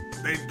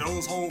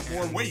those hold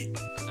more weight.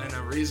 And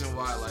the reason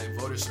why, like,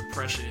 voter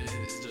suppression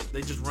is just,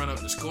 they just run up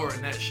the score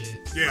in that shit.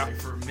 Yeah. Like,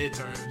 for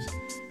midterms.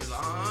 It's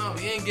like,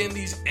 we ain't getting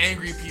these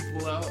angry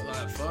people out.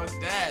 Like, fuck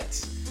that.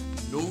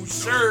 No,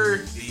 sir.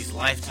 These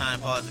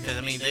lifetime politics, because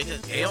I mean, they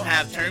don't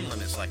have term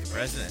limits like a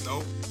president.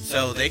 Nope.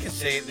 So they can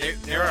say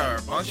there are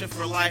a bunch of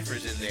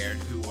for-lifers in there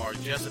who are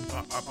just a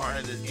part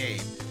of this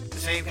game. The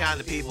same kind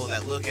of people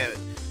that look at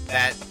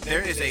that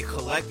there is a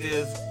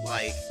collective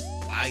like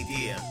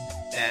idea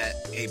that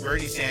a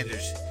Bernie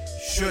Sanders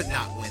should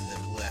not win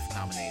the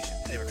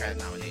the Democratic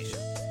nomination.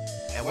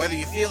 And whether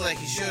you feel like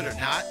he should or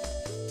not,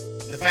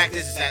 the fact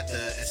is that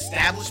the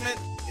establishment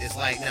is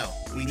like, no,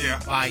 we need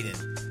Biden.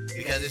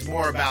 Because it's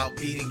more about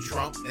beating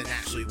Trump than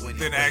actually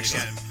winning.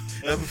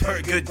 A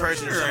good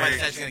person or somebody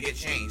that's actually going to get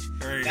changed.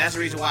 Right. That's the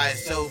reason why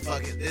it's so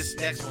fucking... This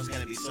next one's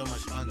going to be so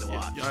much fun to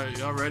watch.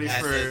 Y'all ready That's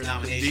for the the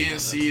nomination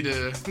DNC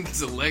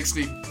to Lex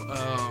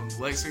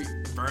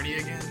Bernie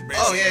again? Basically.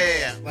 Oh,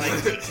 yeah. Like,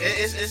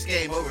 it's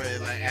game over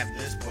like after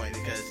this point,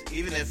 because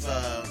even if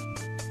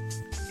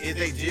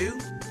they do,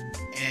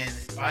 and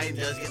Biden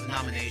does get the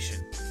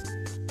nomination,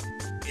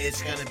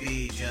 it's going to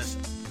be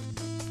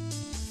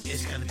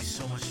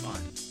so much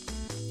fun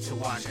to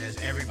watch as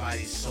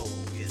everybody's soul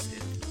gets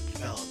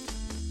developed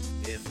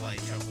if like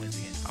Trump wins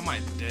again. I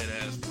might dead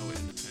ass vote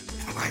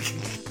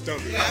independent.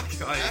 Don't do that.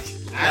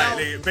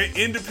 I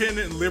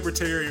Independent and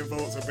libertarian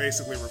votes are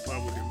basically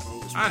Republican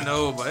votes. I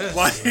know, but it's,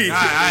 Like,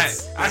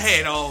 I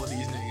hate all of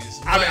these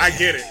niggas. I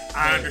get it.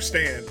 I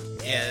understand.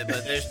 Yeah,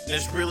 but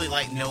there's really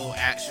like no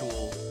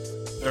actual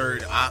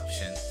third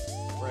option.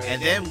 Right.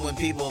 And then when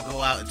people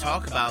go out and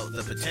talk about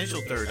the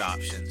potential third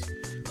options,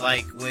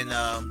 like when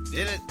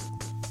didn't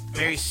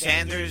Barry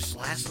Sanders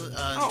last where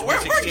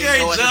 2016 Gary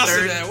go at the Johnson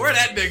third? at? Where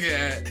that nigga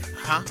at?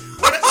 Huh?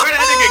 Where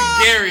that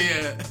nigga Gary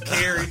at?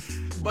 Gary.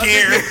 My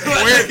Gary.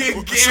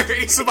 nigga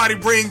Gary. Somebody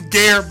bring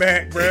Gary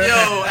back, bro.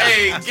 Yo,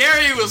 hey,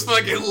 Gary was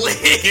fucking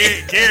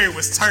lit. Gary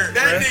was turned,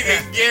 That bruh.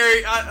 nigga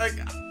Gary,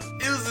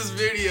 it was this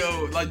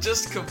video, like,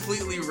 just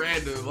completely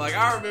random. Like,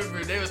 I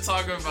remember they were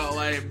talking about,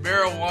 like,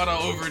 marijuana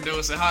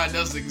overdose and how it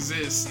doesn't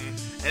exist.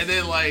 And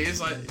then, like, it's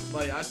like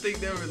I think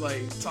they were,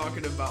 like,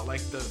 talking about,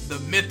 like, the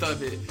myth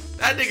of it.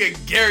 That nigga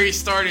Gary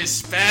started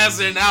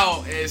spazzing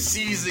out and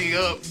seizing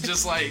up,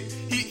 just like,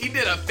 he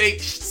did a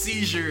fake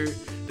seizure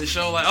to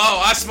show, like,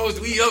 oh, I smoked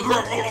weed.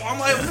 I'm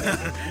like,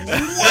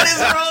 what is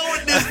wrong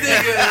with this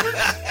nigga?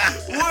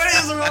 What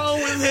is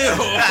wrong with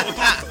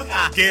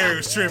him? Gary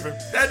was tripping.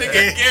 That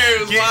nigga Gary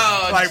was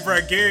wild. Like, bro,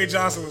 Gary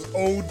Johnson was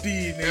OD,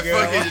 And nigga.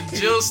 fucking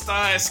Jill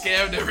Stein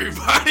scammed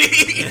everybody.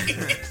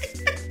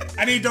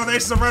 I need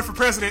donations to run for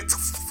president.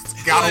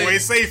 Got Like- away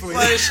safely.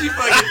 Like, she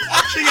got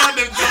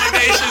them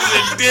donations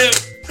and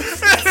dipped.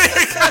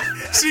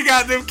 She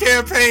got them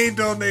campaign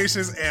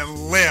donations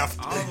and left.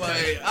 I'm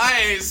like,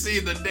 I ain't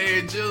seen the day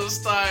of Jill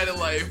Stein in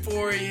like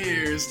 4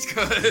 years,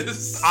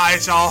 cause.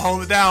 Alright, y'all,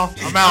 hold it down.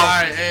 I'm out.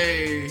 Alright,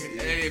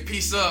 hey,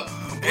 peace up.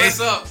 Bless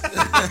up.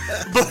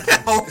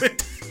 Hold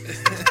it.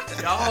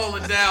 Y'all hold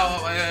it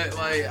down.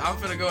 Like, I'm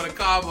finna go to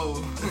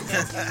Cabo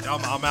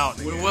I'm out.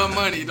 Nigga. with one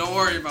money. Don't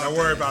worry about Don't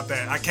worry about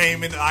that. I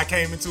came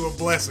into a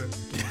blessing.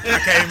 I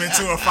came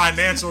into a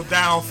financial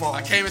downfall.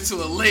 I came into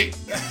a lick.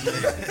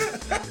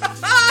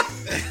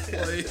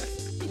 Like,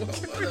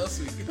 what else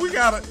we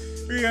got?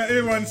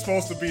 It wasn't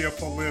supposed to be a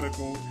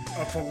political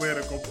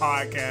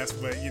podcast,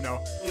 but you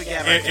know, We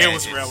have our it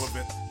was tangents.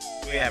 relevant.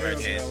 We have our It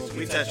was chances. relevant.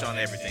 We touch on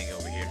everything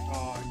over here.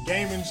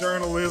 Gaming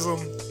journalism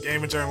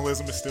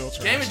is still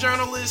trash. Gaming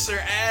journalists are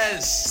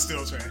ass.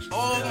 Still trash.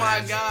 Oh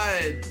my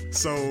god.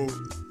 So,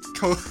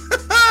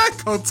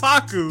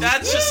 Kotaku. That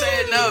just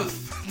ain't enough.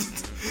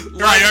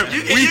 Right, Like,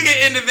 you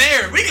get into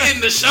there. We get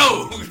in the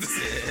show.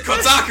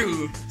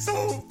 Kotaku.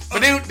 So,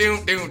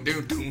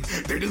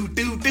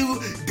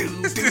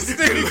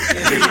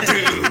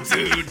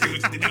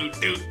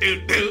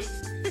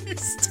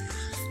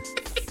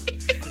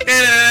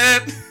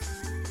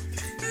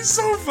 he's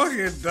so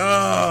fucking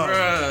dumb.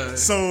 Bruh.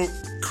 So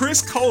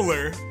Chris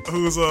Kohler,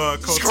 who's a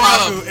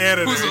Kotaku Scrub.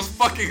 editor, Who's a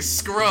fucking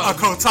scrub. a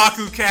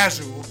Kotaku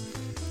casual,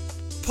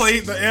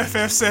 played the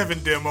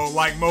FF7 demo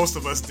like most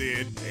of us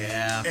did.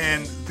 Yeah.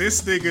 And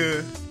this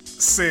nigga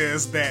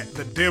says that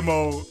the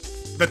demo,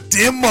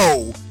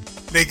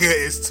 nigga,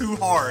 is too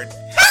hard.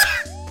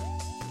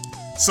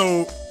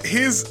 So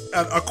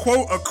a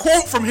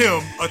quote from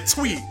him, a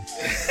tweet,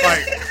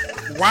 like,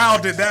 wow,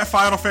 did that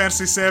Final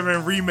Fantasy VII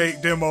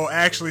Remake demo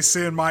actually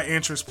send my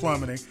interest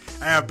plummeting?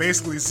 I have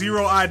basically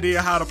zero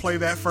idea how to play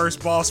that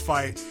first boss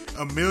fight.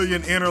 A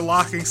million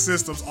interlocking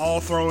systems all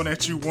thrown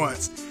at you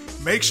once.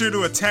 Make sure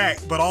to attack,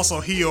 but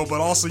also heal,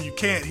 but also you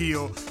can't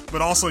heal,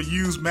 but also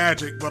use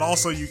magic, but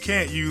also you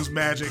can't use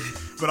magic,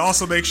 but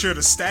also make sure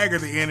to stagger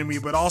the enemy,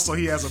 but also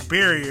he has a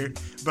barrier,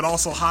 but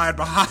also hide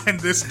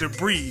behind this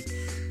debris.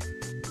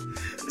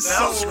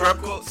 So,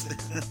 scrub quotes.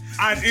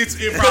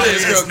 It probably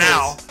is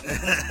now.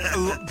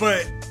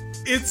 But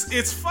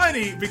it's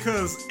funny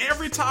because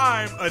every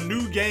time a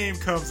new game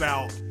comes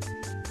out,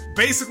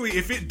 basically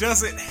if it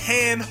doesn't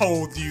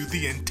handhold you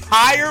the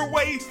entire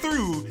way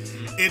through,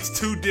 it's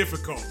too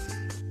difficult.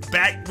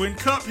 Back when the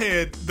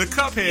Cuphead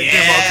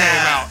demo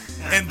came out,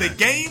 and the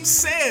game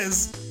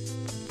says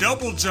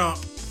double jump,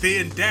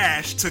 then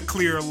dash to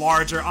clear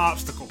larger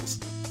obstacles.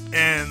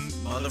 And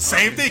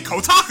same thing,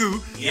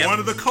 Kotaku, one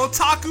of the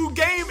Kotaku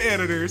game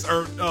editors,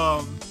 or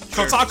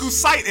Kotaku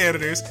site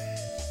editors,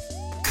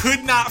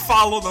 could not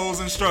follow those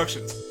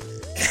instructions.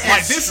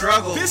 Like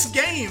this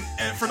game,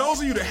 and for those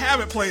of you that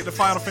haven't played the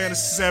Final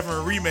Fantasy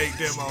VII Remake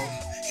demo,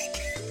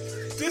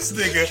 this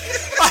nigga,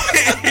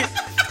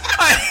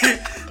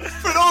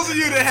 for those of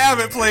you that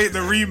haven't played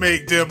the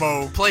remake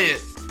demo, Play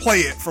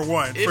it for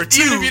one. For even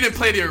two, if you didn't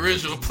play the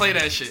original, play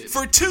that shit.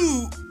 For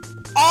two,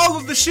 all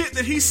of the shit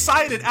that he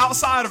cited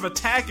outside of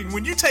attacking,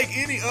 when you take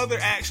any other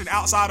action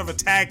outside of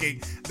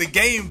attacking, the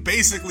game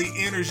basically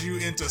enters you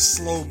into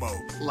slow-mo.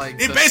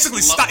 Like it basically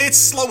it's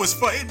slow as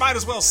fuck. It might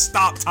as well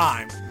stop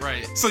time.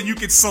 Right. So you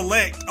can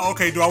select,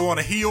 okay, do I want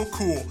to heal?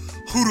 Cool.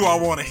 Who do I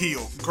want to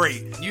heal?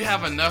 Great. You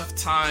have enough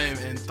time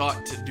and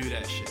thought to do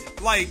that shit.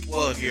 Like,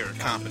 well, if you're a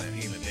competent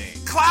human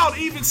being. Cloud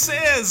even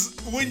says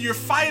when you're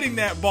fighting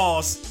that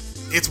boss,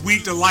 it's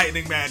weak to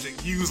lightning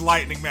magic. Use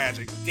lightning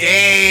magic.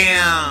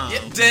 Damn. Yeah,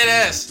 dead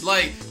ass.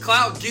 Like,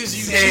 Cloud gives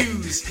you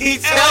cues. He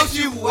tells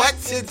you what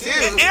to do.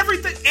 And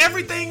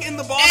everything in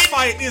the boss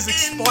fight is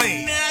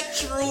explained.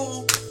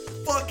 Natural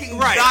fucking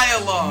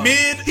dialogue.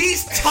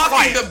 He's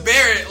talking to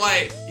Barrett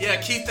like, yeah,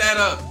 keep that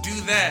up. Do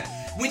that.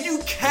 When you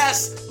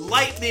cast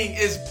lightning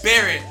as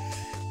Barrett,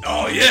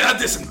 oh yeah, I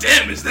did some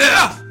damage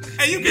there.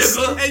 And you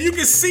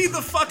can see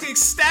the fucking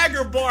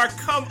stagger bar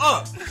come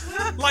up.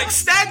 Like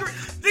staggering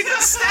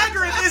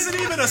isn't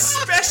even a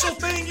special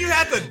thing you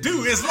have to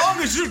do. As long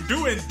as you're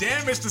doing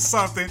damage to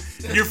something,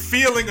 you're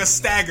feeling a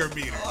stagger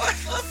meter.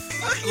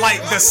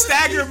 Like the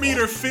stagger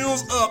meter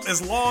fills up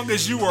as long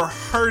as you are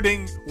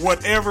hurting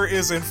whatever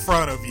is in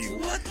front of you.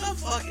 What the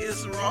fuck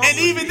is wrong? And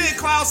even then,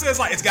 Cloud says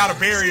like it's got a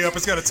barrier up.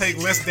 It's gonna take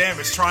less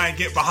damage. Try and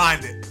get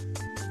behind it.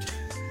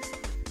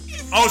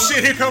 Oh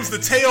shit, here comes the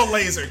tail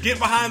laser. Get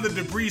behind the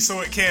debris so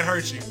it can't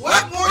hurt you.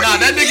 What more? Nah,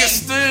 that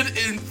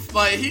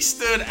nigga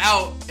stood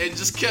out and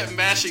just kept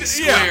mashing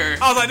square. Yeah.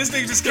 I was like, this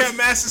nigga just kept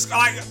mashing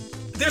like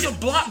there's a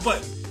block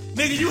button.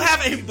 Nigga, you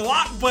have a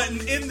block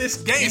button in this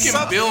game. You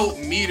can build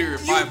meter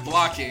by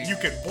blocking. You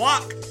can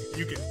block,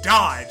 you can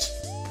dodge.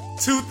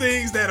 Two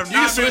things that have you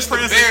not been switch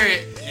present. to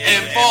Barrett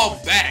and fall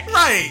back.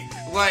 Right.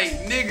 Like,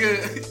 nigga,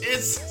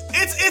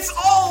 it's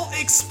all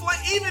explained.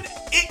 Even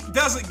it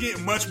doesn't get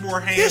much more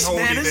hand-holdy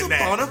than that. This man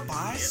is a bona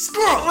fide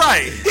scrub.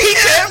 Right. He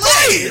can't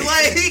play.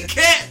 Like, he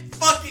can't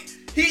fucking...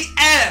 He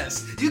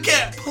ass. You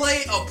can't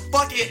play a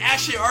fucking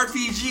action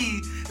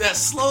RPG that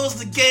slows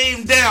the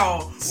game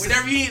down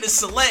whenever you need to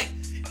select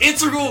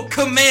integral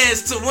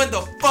commands to win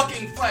the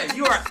fucking fight.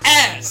 You are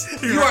ass.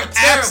 You are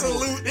terrible.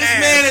 This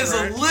man is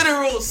a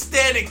literal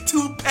standing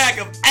 2-pack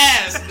of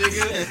ass,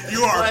 nigga.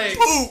 You are like,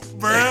 poop,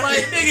 bruh.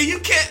 Like, nigga, you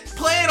can't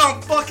play it on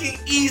fucking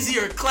easy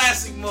or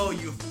classic mode,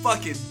 you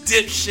fucking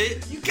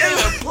dipshit. You can't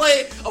even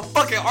play a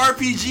fucking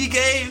RPG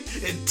game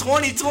in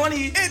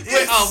 2020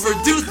 with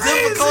reduced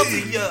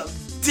difficulty, you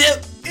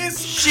dip.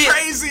 It's shit.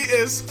 Crazy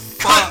as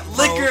fuck,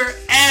 bro. liquor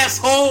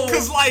asshole.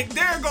 Cause like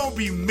there are gonna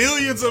be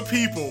millions of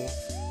people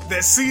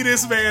that see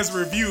this man's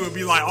review and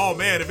be like, "Oh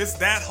man, if it's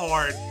that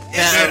hard,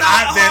 then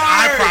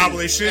I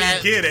probably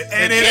shouldn't get it."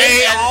 And it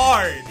ain't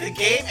hard. The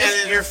game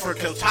editor for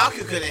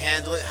Kotaku couldn't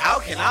handle it. How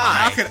can I?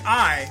 How can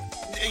I?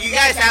 You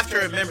guys have to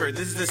remember,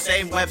 this is the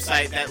same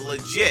website that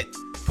legit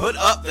put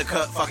up the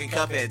fucking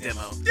Cuphead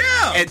demo.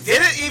 Yeah. And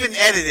didn't even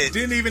edit it.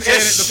 Didn't even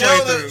edit the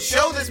playthrough.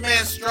 Show this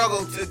man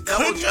struggle to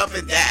double jump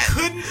and dash.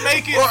 Couldn't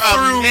make it for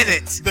through a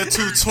minute. The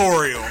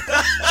tutorial.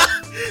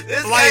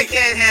 This guy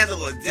can't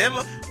handle a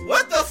demo.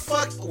 What the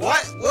fuck?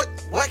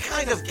 What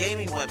kind of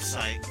gaming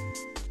website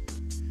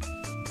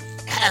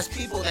has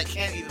people that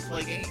can't even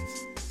play games?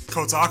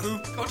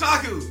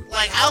 Kotaku.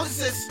 Like, how is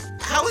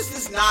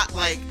this not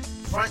like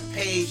front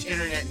page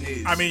internet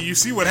news? I mean, you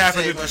see what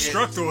happened to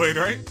Destructoid,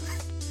 right?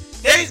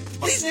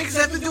 These niggas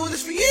have been doing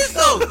this for years,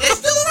 though. They're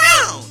still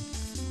around.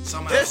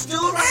 somehow. They're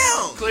still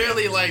around.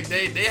 Clearly, like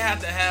they have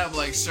to have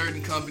like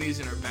certain companies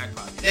in their back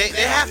pocket. They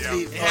have to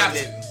be They have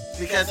funded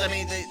because I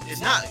mean it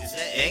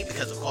ain't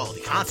because of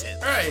quality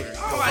content. Right.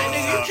 I'm like,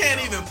 nigga, you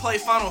can't even play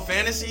Final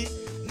Fantasy.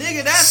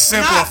 Nigga, that's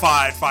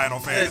simplified Final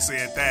Fantasy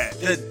at that.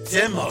 The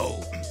demo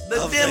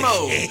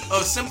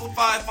of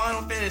simplified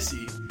Final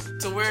Fantasy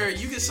to where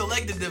you can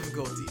select the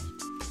difficulty.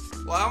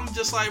 Well, I'm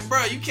just like,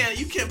 bro, you can't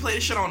play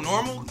this shit on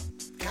normal.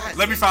 God,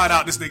 let me find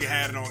out this nigga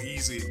had it on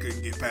easy and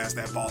couldn't get past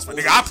that boss fight.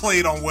 Nigga, I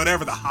played on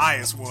whatever the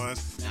highest was.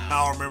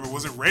 I don't remember.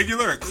 Was it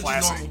regular or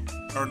classic?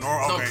 Or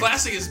normal? Okay. No,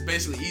 classic is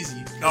basically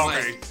easy.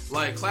 Okay.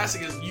 Like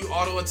classic is you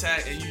auto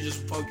attack and you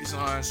just focus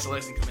on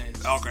selecting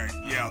commands. Okay,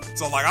 yeah.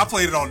 So like I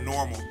played it on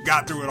normal,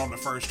 got through it on the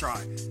first try.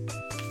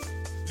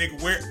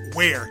 Nigga,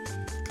 where?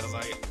 Cause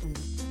like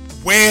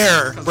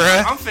where,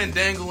 bruh? I'm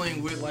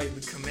fandangling with like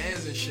the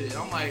commands and shit.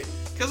 I'm like,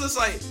 cause it's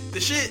like the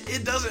shit.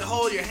 It doesn't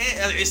hold your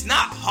hand. It's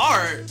not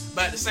hard,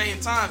 but at the same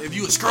time, if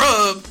you a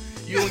scrub,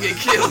 you gonna get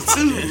killed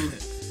too.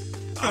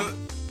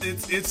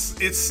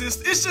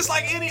 It's just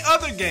like any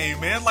other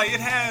game, man. Like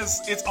it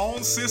has its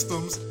own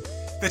systems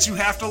that you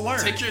have to learn.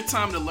 Take your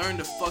time to learn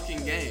the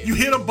fucking game. You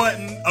hit a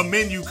button, a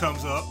menu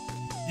comes up.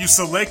 You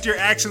select your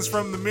actions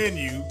from the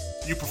menu.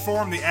 You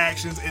perform the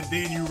actions, and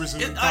then you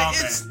resume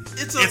combat.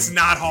 It's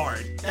not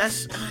hard.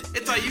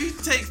 It's like you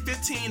take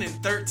 15 and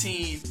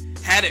 13,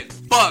 had it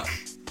fuck,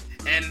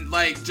 and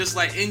like just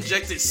like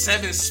injected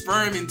 7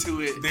 sperm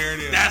into it. There it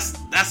is.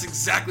 That's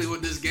exactly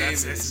what this game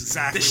is.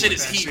 Exactly. This shit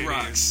is heat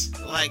rocks.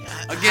 Like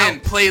again,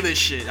 play this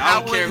shit. I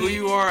don't care who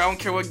you are. I don't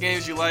care what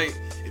games you like.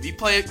 If you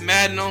play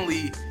Madden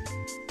only,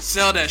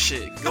 sell that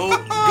shit. Go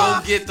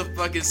get the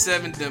fucking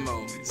 7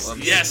 demo. Well,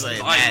 yes, like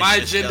my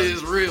agenda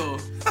is real.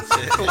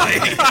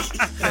 Like,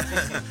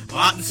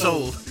 bought and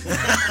sold.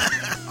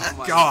 Oh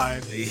my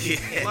God.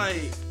 Yeah.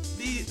 Like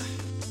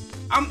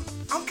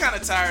I'm kind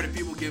of tired of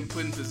people getting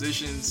put in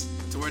positions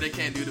to where they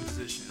can't do the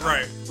position.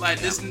 Right. Like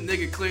this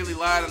nigga clearly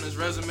lied on his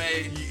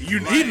resume. He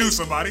knew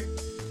somebody.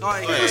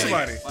 Like, He knew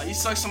somebody. Like he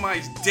sucked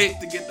somebody's dick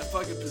to get the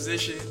fucking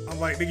position. I'm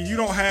like, nigga, you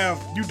don't have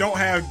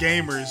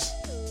gamers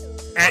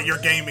at your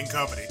gaming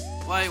company.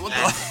 Like what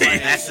the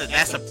fuck?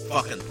 That's a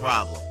fucking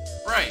problem.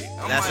 Right.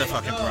 That's a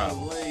fucking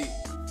problem. Like,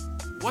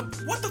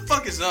 what the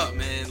fuck is up,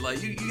 man?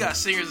 Like you got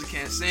singers that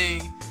can't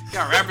sing, you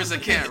got rappers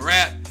that can't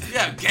rap, you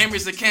have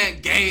gamers that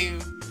can't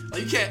game.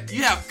 Like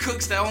you have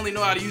cooks that only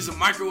know how to use a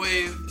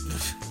microwave.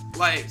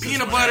 Like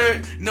peanut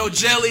butter, no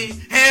jelly,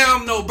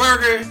 ham, no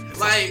burger.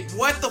 Like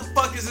what the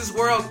fuck is this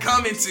world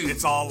coming to?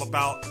 It's all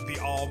about the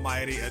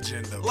almighty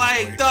agenda.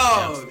 Like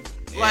dog.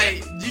 Yeah.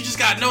 Like you just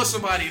gotta know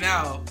somebody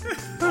now.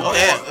 Oh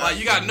yeah. Like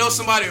you gotta know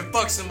somebody or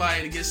fuck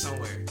somebody to get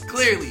somewhere.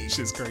 Clearly.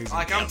 Shit's crazy.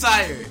 Like I'm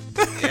tired.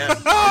 Yeah.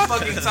 I'm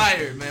fucking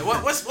tired, man.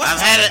 What's I've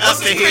had it up what's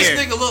to this here.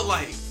 nigga look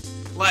like?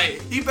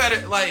 Like he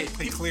better like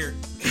He clear.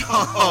 he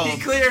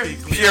clear.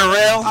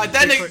 Purell.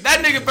 That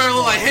nigga better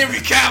look like Henry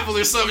Cavill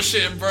or some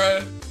shit,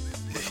 bruh.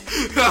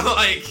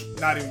 Like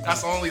Not even.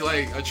 that's the only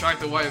like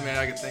attractive white man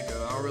I can think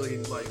of. I don't really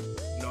like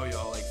know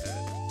y'all like that.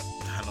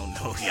 I don't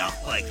know y'all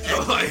like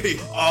that. Like,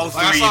 All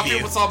three I saw of you.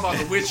 people talk about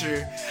The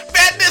Witcher.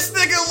 Man, this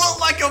nigga look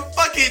like a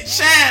fucking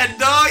Chad,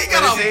 dog. He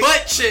got a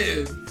butt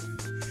chin.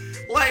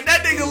 Like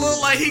that nigga look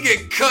like he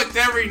get cooked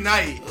every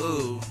night.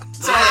 Ooh.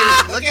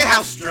 Look at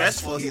how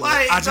stressful he looks.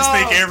 Like, I just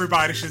think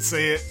everybody should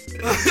say it.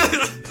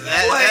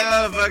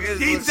 That motherfucker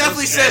he looks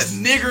definitely so says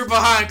stressed. nigger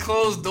behind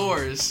closed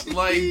doors.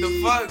 Like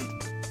the fuck,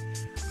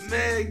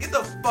 man, get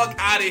the fuck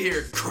out of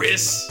here,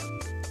 Chris.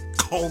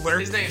 Kohler.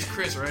 His name's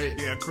Chris, right?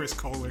 Yeah, Chris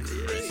Kohler.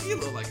 Yeah, he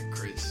look like a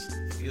Chris.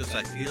 He looks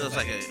like a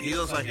He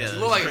look like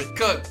a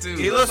cook too.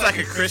 He looks like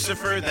a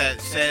Christopher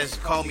that says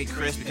 "Call me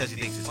Chris" because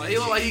he thinks it's. Like he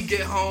look like he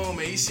get home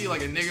and he see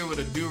like a nigga with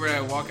a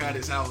do-rag walk out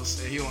his house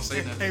and he don't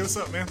say nothing. Hey, what's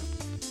up, man?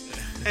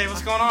 Hey,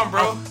 what's going on,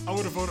 bro? I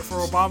would have voted for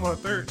Obama a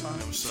third time.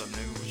 Hey, what's up,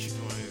 nigga? What you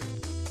doing here?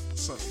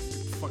 What's up? Get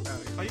the fuck out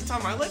of here. Oh, you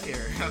talking about I live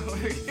here?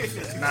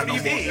 Not no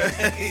What do you mean?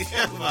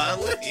 I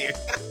live here.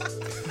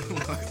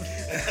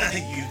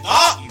 You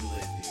thought you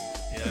lived here.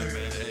 Yeah,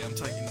 man. Hey, I'm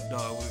taking the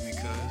dog with me,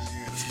 cuz.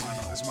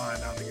 Yeah, it's mine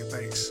now, nigga.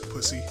 Thanks,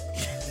 pussy.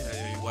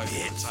 Hey, your wife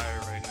is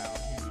tired right now.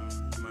 You know,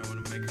 you might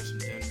want to make her some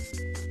dinner.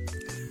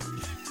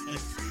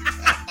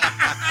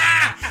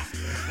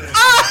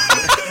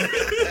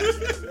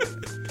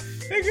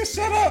 Nigga,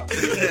 shut up.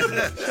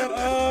 Shut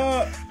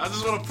up. I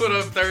just want to put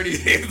up 30.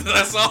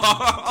 That's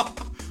all.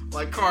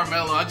 Like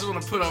Carmelo, I just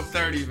want to put up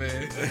 30,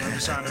 man. I'm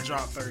just trying to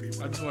drop 30,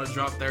 bro. I just want to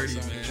drop 30,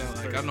 man. drop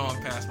Like 30. I know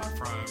I'm past my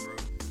prime, bro.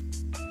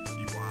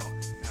 You wild.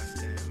 God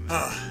damn,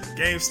 man.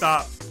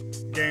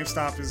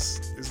 GameStop is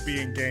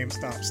being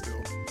GameStop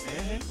still.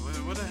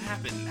 What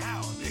happened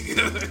now,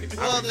 nigga?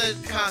 Well, the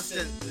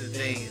constant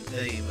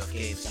theme of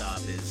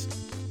GameStop is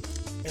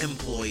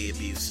employee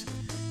abuse,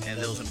 and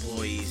those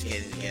employees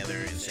getting together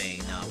and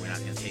saying, "No, we're not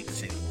going to take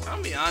this anymore."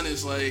 I'll be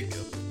honest, like,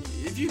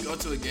 if you go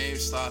to a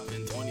GameStop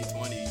in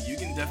 2020, you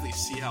can definitely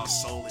see how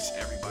soulless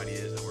everybody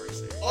is that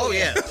works there. Oh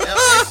yeah,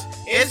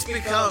 it's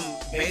become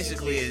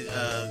basically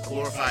a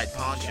glorified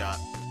pawn shop.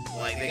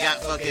 Like they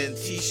got fucking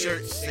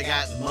T-shirts, they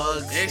got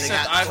mugs, They they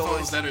accept got iPhones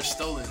toys. that are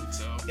stolen,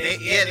 so.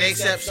 They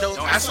accept stolen.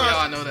 Don't I ask me how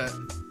I saw. know that.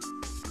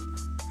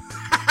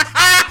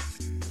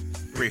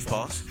 Brief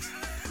pause.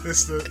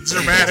 It's the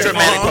dramatic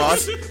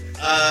pause.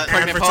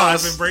 Pregnant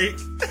pause. Advertising break.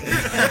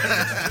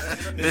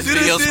 This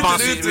video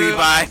sponsored to me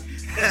by.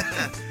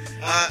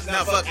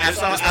 No, fuck. I This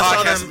saw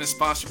podcast has them. been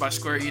sponsored by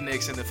Square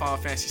Enix and the Final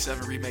Fantasy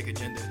VII Remake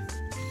agenda.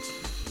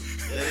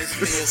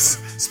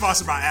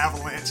 Sponsored by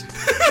Avalanche.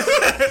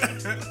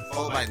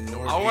 Followed by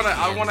North.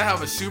 I wanna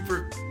have a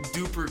super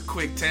duper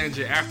quick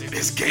tangent after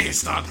this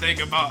GameStop thing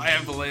about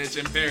Avalanche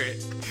and Barrett.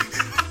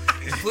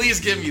 Please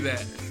give me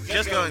that.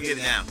 Just go and get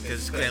it now,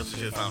 because it's close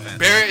to Final Fantasy.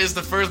 Barrett is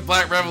the first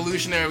black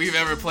revolutionary we've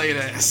ever played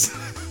as.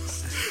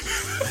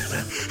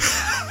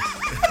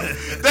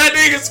 That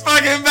nigga's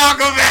fucking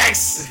Malcolm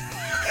X!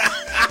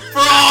 For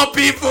all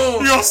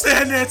people! You gonna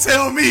stand there and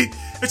tell me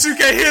that you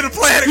can't hear the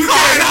planet You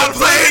crying can't out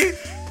play?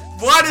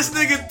 Why this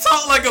nigga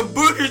talk like a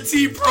Booker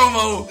T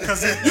promo?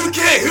 You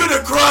can't hear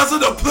the cries of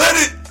the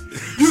planet!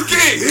 You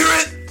can't hear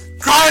it!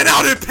 Crying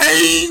out in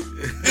pain?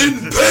 In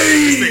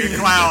pain! Nigga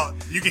Cloud,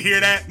 you can hear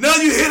that? Now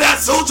you hear that,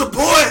 Soldier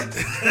Boy?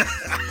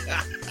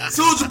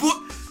 Soldier Boy!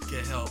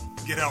 Get help.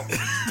 Get help.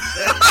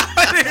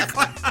 Nigga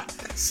Cloud,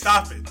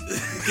 stop it.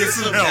 Get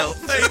some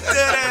help. Like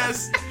dead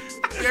ass.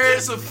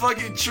 Barrett's a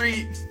fucking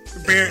treat.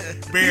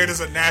 Barrett is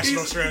a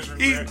national treasure,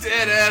 He's bro.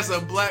 dead ass a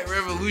black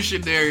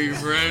revolutionary,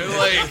 bro.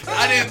 Like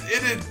it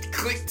didn't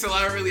click till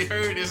I really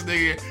heard this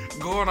nigga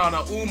going on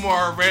a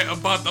Umar rant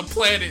about the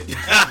planet.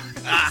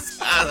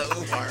 The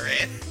Umar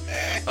rant.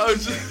 I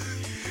was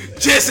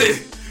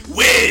Jesse,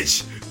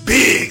 Wedge,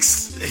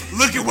 Biggs.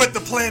 Look at what the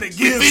planet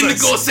gives Finna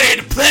us. go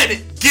save the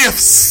planet.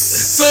 Gifts.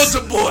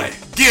 Soldier Boy.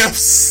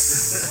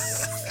 Gifts.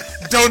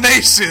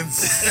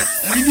 Donations.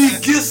 We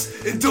need gifts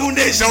and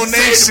donations. To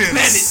save the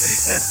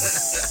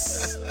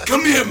planet.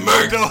 Come here,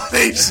 Merc.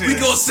 Donations. We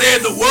gonna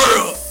save the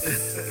world.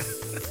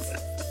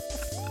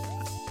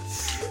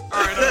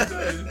 Alright,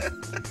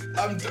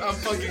 I'm done. I'm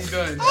fucking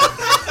done.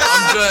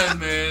 I'm done,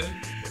 man.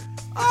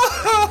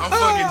 I'm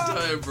fucking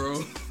done,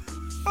 bro.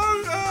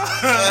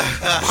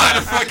 Buy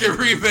the fucking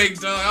remake,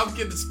 dog. I'm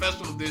getting the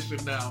special edition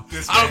now.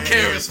 I don't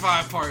care if it's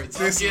 5 parts.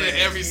 I'm getting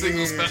every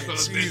single special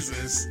edition.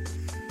 Jesus.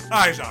 All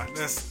right, John.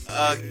 That's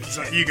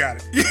John, you got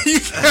it. You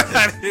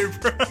got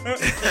it,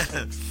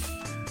 bro.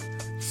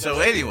 So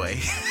anyway,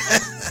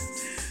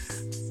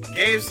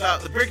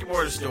 GameStop, the brick and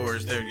mortar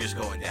stores, they're just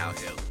going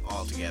downhill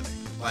altogether.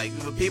 Like,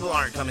 people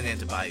aren't coming in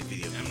to buy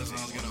video games.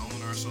 Amazon's gonna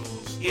own our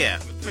souls. Yeah,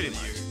 pretty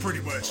much. Pretty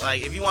much.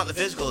 Like, if you want the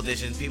physical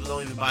edition, people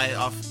don't even buy it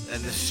off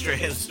in the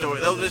straight in the store.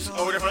 They'll just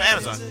order from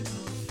Amazon.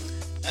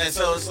 And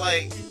so it's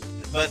like,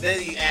 but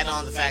then you add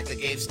on the fact that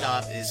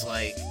GameStop is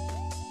like,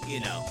 you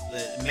know,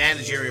 the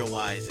managerial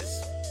wise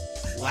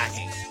is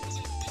lacking.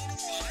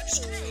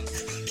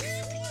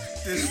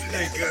 This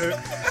nigga.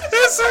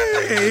 This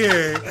nigga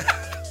here.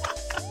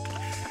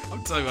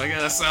 I'm telling you, I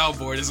got a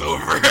soundboard. It's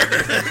over.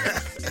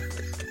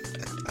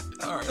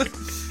 Alright.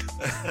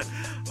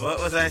 What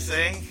was I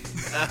saying?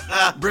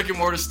 Brick and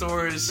mortar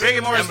stores. Brick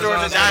and mortar stores are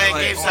Amazon's dying,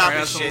 like, GameStop own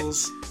and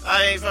assholes. shit.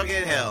 I mean,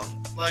 fucking hell.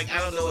 Like, I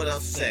don't know what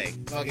else to say.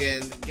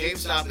 Fucking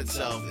GameStop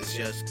itself is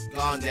just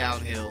gone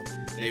downhill.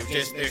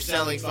 They're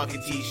selling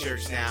fucking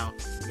t-shirts now.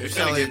 They're Gonna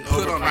selling get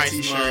put on a overpriced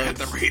t-shirt at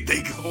mugs. the rate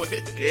they go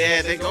in.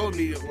 Yeah, they're going to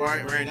be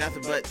wearing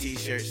nothing but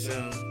t-shirts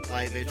soon.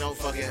 Like, they don't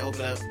fucking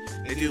open up.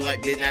 They do,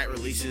 like, midnight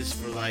releases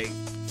for, like,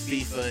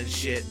 FIFA and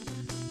shit.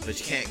 But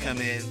you can't come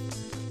in.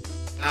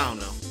 I don't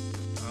know.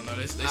 I don't know.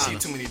 They see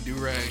too many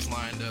do-rags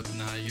lined up.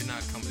 Nah, you're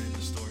not coming in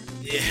the store.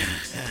 Yeah.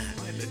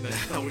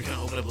 We're going to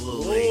open up a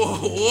little late.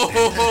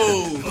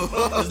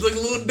 Whoa. It's looking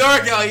a little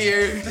dark out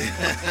here.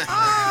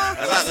 I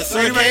thought the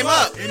sun came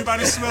up.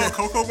 Anybody smell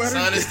cocoa butter?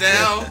 Sun is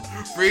down.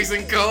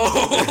 Freezing cold.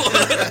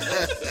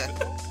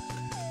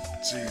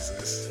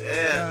 Jesus.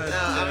 Yeah, no,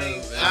 God I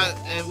mean, damn,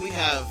 and we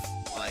have,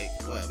 like,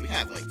 what? We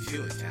have, like,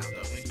 2 in town,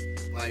 don't we?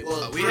 Like,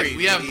 well, we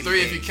have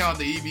 3 if you games. count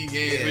the EB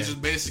games, Yeah. which is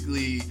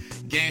basically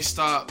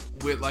GameStop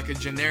with like a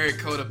generic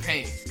coat of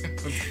paint.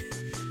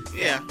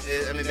 Yeah,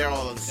 I mean, they're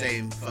all on the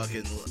same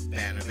fucking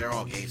banner. They're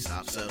all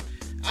GameStop, so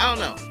I don't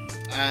know.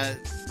 I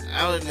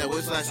don't even know.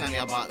 When's the last time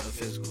y'all bought a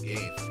physical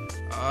game?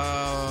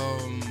 I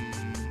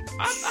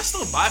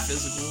still buy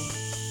physical.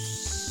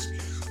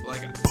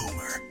 Like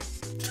Boomer.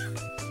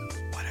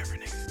 whatever,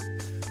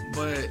 nigga.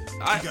 But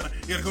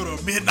You gotta go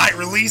to a midnight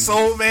release,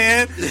 old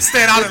man.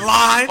 Stand out in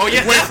line. Oh,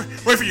 yeah.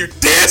 Wait for your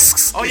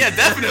discs. oh yeah,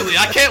 definitely.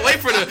 I can't wait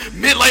for the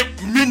midnight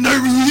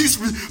release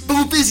for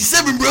Final Fantasy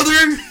 7,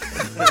 brother.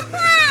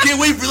 Can't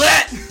wait for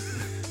that.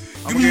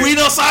 Give me wait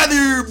outside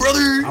there,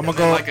 brother. I'ma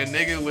go- like a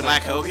nigga with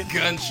Black a Hogan?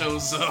 gun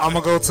shows up. I'm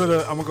gonna go to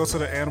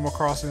the Animal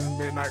Crossing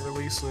midnight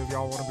release. So if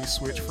y'all want to be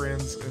Switch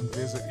friends and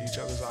visit each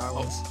other's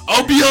islands,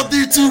 I'll be out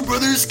there too,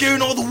 brother,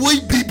 scaring all the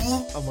white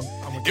people. I'm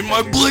gonna In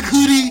my black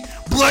hoodie,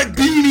 black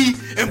beanie,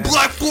 and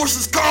black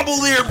forces combo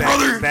there,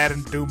 brother. That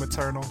and Doom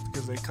Eternal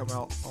because they come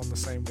out on the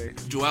same day.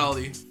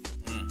 Duality.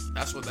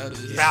 That's what that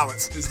is.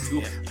 Balance. It's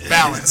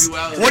Balance.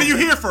 Duality. What are you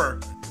here for?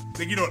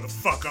 Nigga, you know what the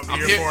fuck I'm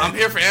here for. I'm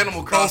here for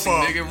Animal Crossing,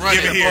 Both of nigga. them. Run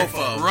Give it. it here. Both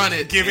of them. Run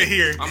it. Give it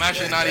here. I'm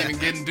actually not even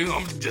getting Doom.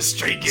 I'm just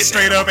straight getting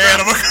Straight up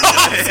Animal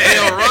Crossing. Hey,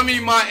 yo, run me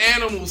my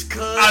animals,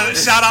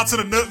 cuz. Shout out to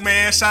the Nook,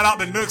 man. Shout out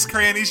to Nooks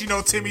Crannies. You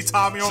know, Timmy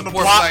Tommy on the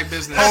Support block. black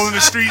business. Holding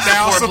the street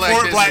down. Support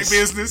Support black black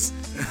business.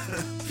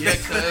 Yeah,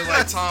 cuz,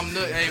 like Tom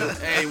Nook.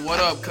 Hey, what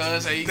up,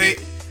 cuz? Hey,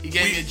 he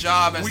gave me a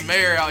job as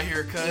mayor out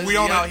here, cuz. We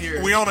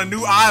on a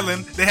new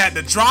island. They had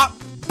to drop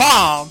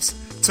bombs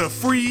to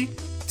free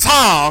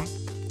Tom,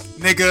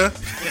 nigga.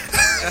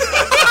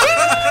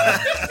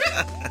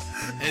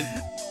 And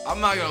I'm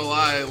not gonna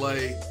lie,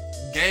 like,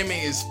 gaming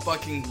is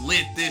fucking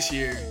lit this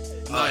year.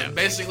 Like,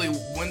 basically,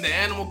 when the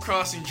Animal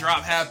Crossing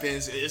drop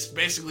happens, it's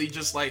basically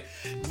just like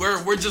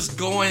we're just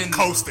going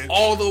coasting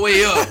all the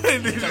way up.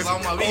 Because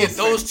I'm like, we get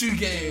those 2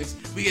 games,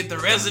 we get the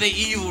Resident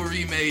Evil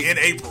remake in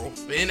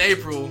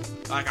April.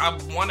 Like, I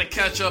want to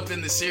catch up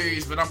in the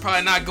series, but I'm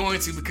probably not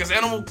going to because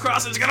Animal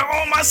Crossing is gonna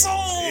own my soul.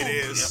 It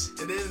is. Yep.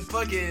 And then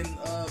fucking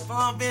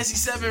Final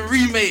Fantasy VII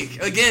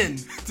remake again.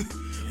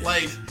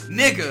 Like,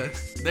 nigga,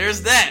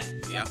 there's that.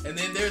 Yeah. And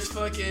then there's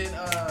fucking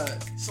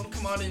some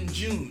come out in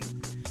June.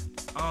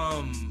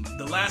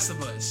 The Last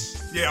of Us.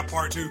 Yeah,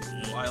 part 2.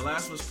 Like,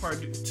 Last of Us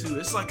Part 2.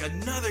 It's like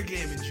another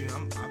game in June.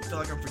 I feel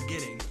like I'm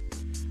forgetting.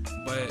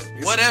 But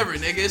whatever,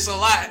 nigga. It's a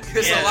lot.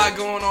 It's a lot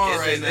going on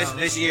right now.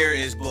 This year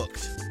is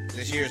booked.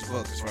 This year is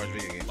booked as far as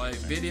video games. Like,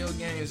 video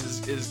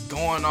games is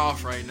going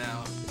off right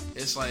now.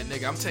 It's like,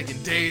 nigga, I'm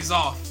taking days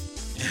off.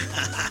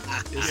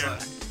 It's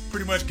like,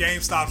 pretty much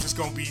GameStop's just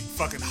gonna be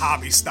fucking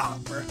hobby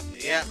stop, bro.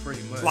 Yeah,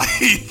 pretty much. Like,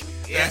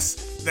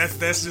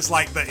 that's just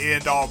like the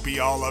end all be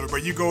all of it.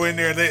 But you go in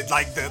there,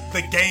 like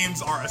the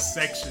games are a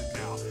section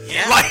now.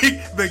 Yeah. Like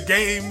the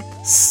game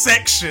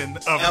section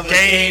of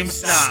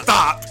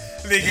GameStop.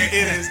 Nigga,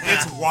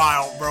 it's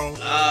wild, bro.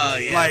 Oh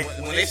yeah. Like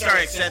when they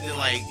start accepting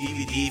like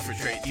DVDs for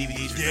trading,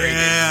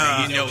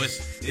 yeah, you know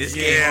it's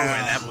game over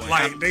at that point.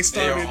 Like they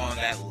started on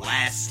that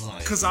last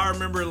line. Cause I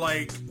remember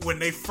like when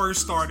they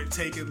first started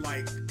taking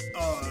like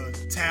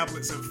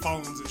tablets and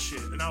phones and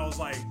shit, and I was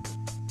like,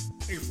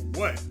 hey, for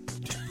what?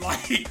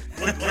 Like,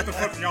 what the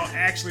fuck are y'all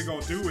actually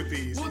gonna do with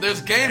these? Well,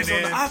 there's games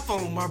on the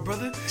iPhone, my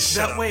brother.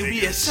 That way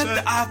we accept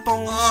the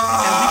iPhones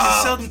and we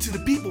can sell them to the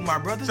people, my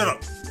brother. Shut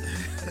up.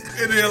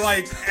 And then,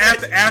 like,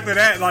 after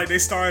that, like, they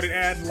started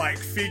adding, like,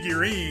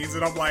 figurines.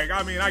 And I'm like,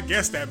 I mean, I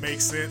guess that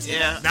makes sense.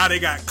 Yeah. Now they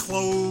got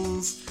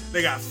clothes.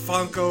 They got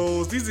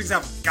Funkos. These things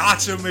have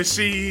gotcha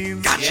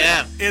machines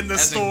in the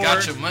store.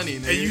 Gotcha money,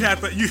 nigga.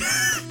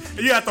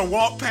 And you have to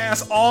walk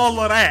past all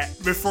of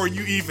that before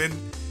you even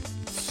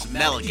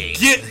smell a game.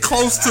 Get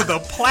close to the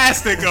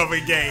plastic of a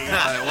game.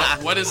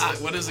 What is a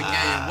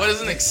game? What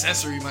is an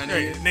accessory, my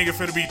nigga? Nigga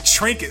finna be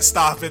trinket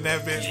stop in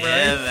that bitch,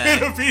 yeah,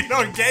 bro. Finna be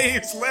no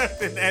games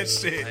left in that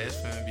shit. Hey,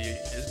 it's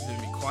gonna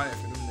be quiet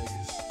for them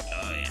niggas.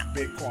 Oh yeah.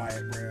 Big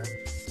quiet, bro.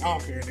 I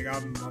don't care, nigga.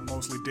 I'm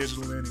mostly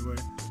digital anyway.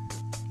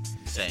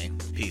 Same.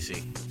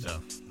 PC. So.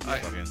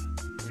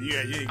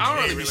 Yeah, I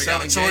don't really got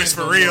a games choice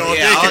for real.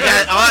 Yeah,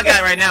 all I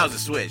got right now is a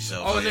Switch.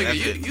 So. Oh, nigga,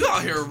 you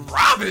out here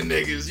robbing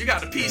niggas. You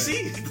got a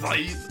PC.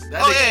 Like,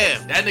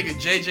 that nigga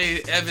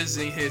JJ Evans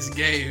in his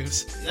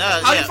games.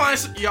 How you find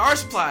your art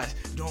supplies?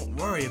 Don't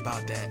worry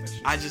about that.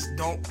 I just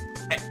don't.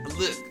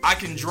 Look, I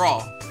can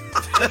draw.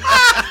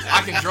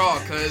 I can draw,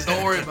 cuz.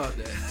 Don't worry about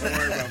that. Don't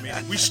worry about me.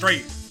 We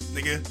straight,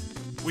 nigga.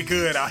 We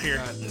good out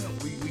here.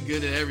 We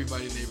good at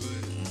everybody's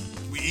neighborhood.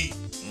 We eat.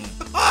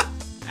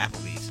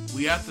 Applebee's.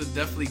 We have to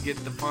definitely get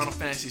the Final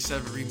Fantasy VII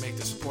remake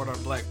to support our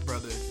black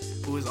brother,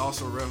 who is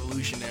also a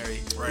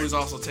revolutionary, who is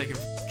also taking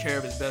care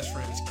of his best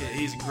friend's kid.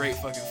 He's a great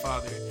fucking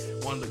father,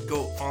 one of the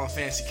GOAT Final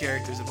Fantasy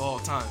characters of all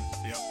time.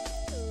 Yep.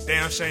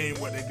 Damn shame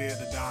what they did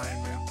to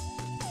Dying, man.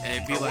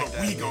 And be like what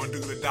that. We gonna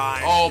do to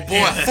Dying? Oh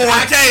boy,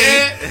 4K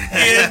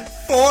in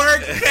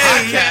 4K.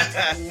 I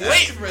can't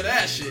wait for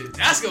that shit.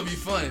 That's gonna be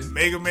fun.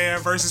 Mega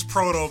Man versus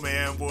Proto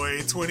Man,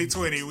 boy.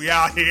 2020, we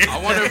out here. I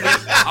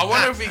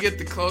wonder if we get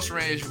the close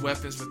range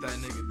weapons with that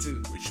nigga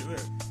too. We should.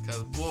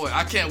 Cause boy,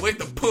 I can't wait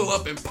to pull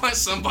up and punch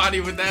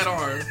somebody with that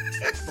arm.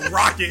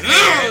 Rocket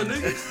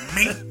nigga.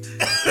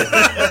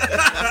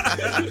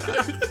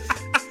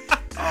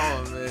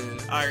 Oh man.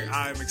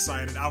 I'm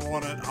excited. I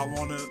wanna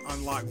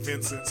unlock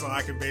Vincent so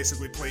I can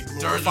basically play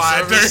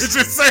glorified Dirge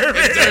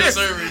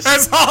Service.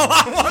 That's all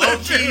I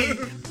want to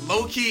do.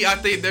 Low key, I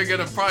think they're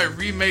gonna probably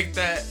remake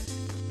that.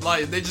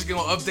 Like they're just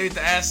gonna update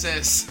the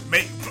assets.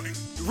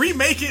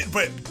 Remake it,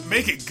 but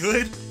make it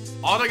good.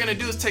 All they're gonna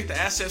do is take the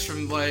assets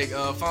from like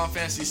Final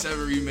Fantasy VII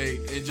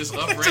remake and just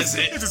up-res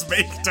it. Just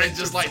make it. And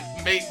just like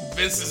make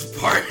Vince's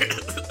part.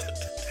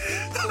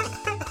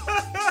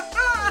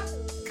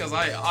 Cause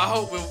I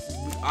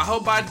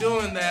hope by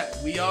doing that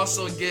we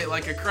also get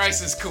like a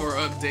Crisis Core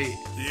update.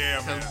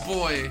 Yeah, man. Cause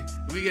boy,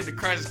 we get the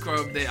Crisis Core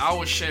update, I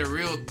will shed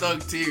real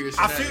thug tears.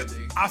 For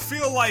I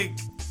feel like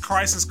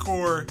Crisis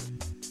Core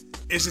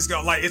is just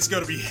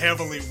gonna be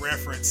heavily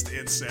referenced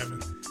in 7.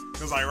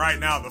 Cause like right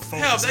now the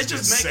focus is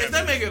just 7. If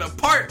they make it a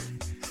part,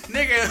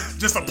 Nigga,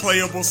 just a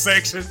playable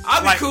section.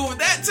 I'd be cool with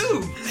that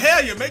too.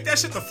 Hell yeah, make that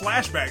shit the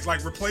flashbacks.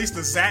 Like, replace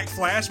the Zack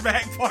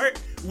flashback part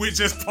with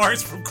just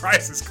parts from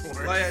Crisis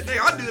Core. Like, nigga,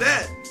 I'll do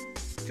that.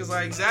 Cause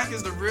like Zack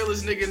is the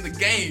realest nigga in the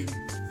game.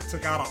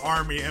 Took out an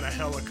army and a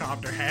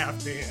helicopter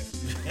half dead.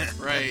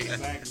 Right.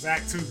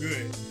 Zack too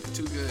good.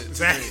 Too good.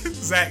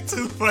 Zack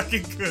too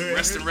fucking good.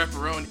 Rest in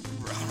pepperoni.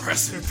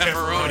 Rest in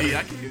pepperoni.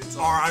 I can get it.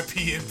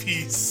 R.I.P. in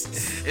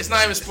peace. It's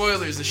not even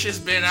spoilers. The shit's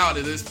been out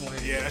at this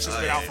point. Yeah, that shit's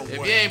been out for If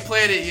what? you ain't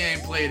played it, you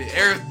ain't played it.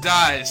 Earth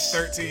dies.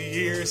 13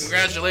 years.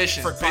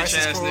 Congratulations, For bitch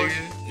Crisis ass Core.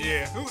 nigga.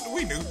 Yeah,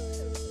 we knew.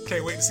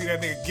 Can't wait to see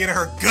that nigga get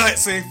her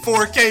guts in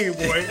 4K,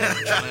 boy.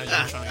 I'm trying to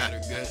get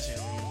her guts, you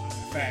know.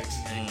 Facts.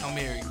 Come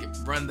here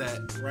and run that.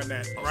 Run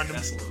that. Oh, Run them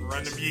That's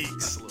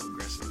yeeks. a little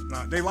aggressive.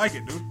 Nah, they like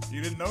it, dude.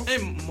 You didn't know? Hey,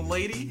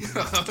 m'lady.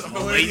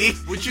 M'lady?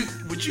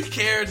 Would you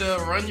care to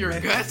run your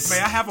guts? May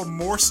I have a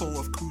morsel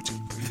of coochie?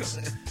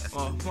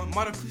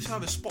 Might I please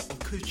have a spot of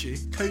coochie?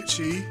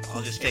 Coochie.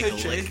 I'll just take a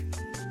lick.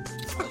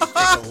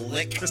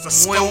 It's the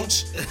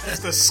squelch. It's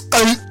the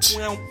squelch.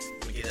 Well,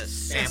 We get a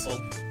sample.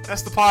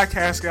 That's the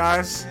podcast,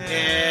 guys.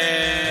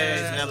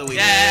 Yeah. Another week.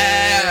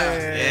 yeah.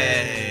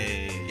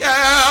 Yay.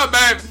 Yeah,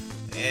 babe.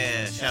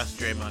 Yeah. Shouts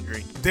to Draymond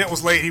Green. Dent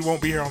was late. He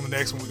won't be here on the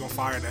next one. We're gonna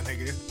fire that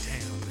nigga.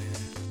 Damn, man.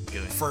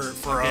 Good. For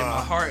In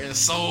my heart and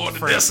soul to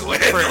for, this way.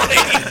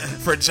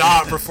 for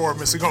job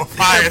performance, we're gonna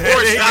fire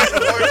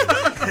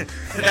that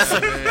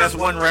nigga. That's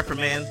one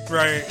reprimand.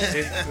 Right.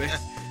 It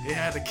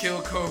had to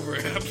kill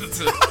Cobra.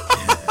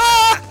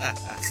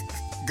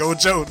 Go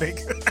Joe,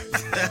 nigga.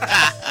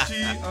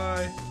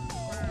 G.I.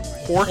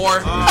 Whore.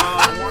 Whore.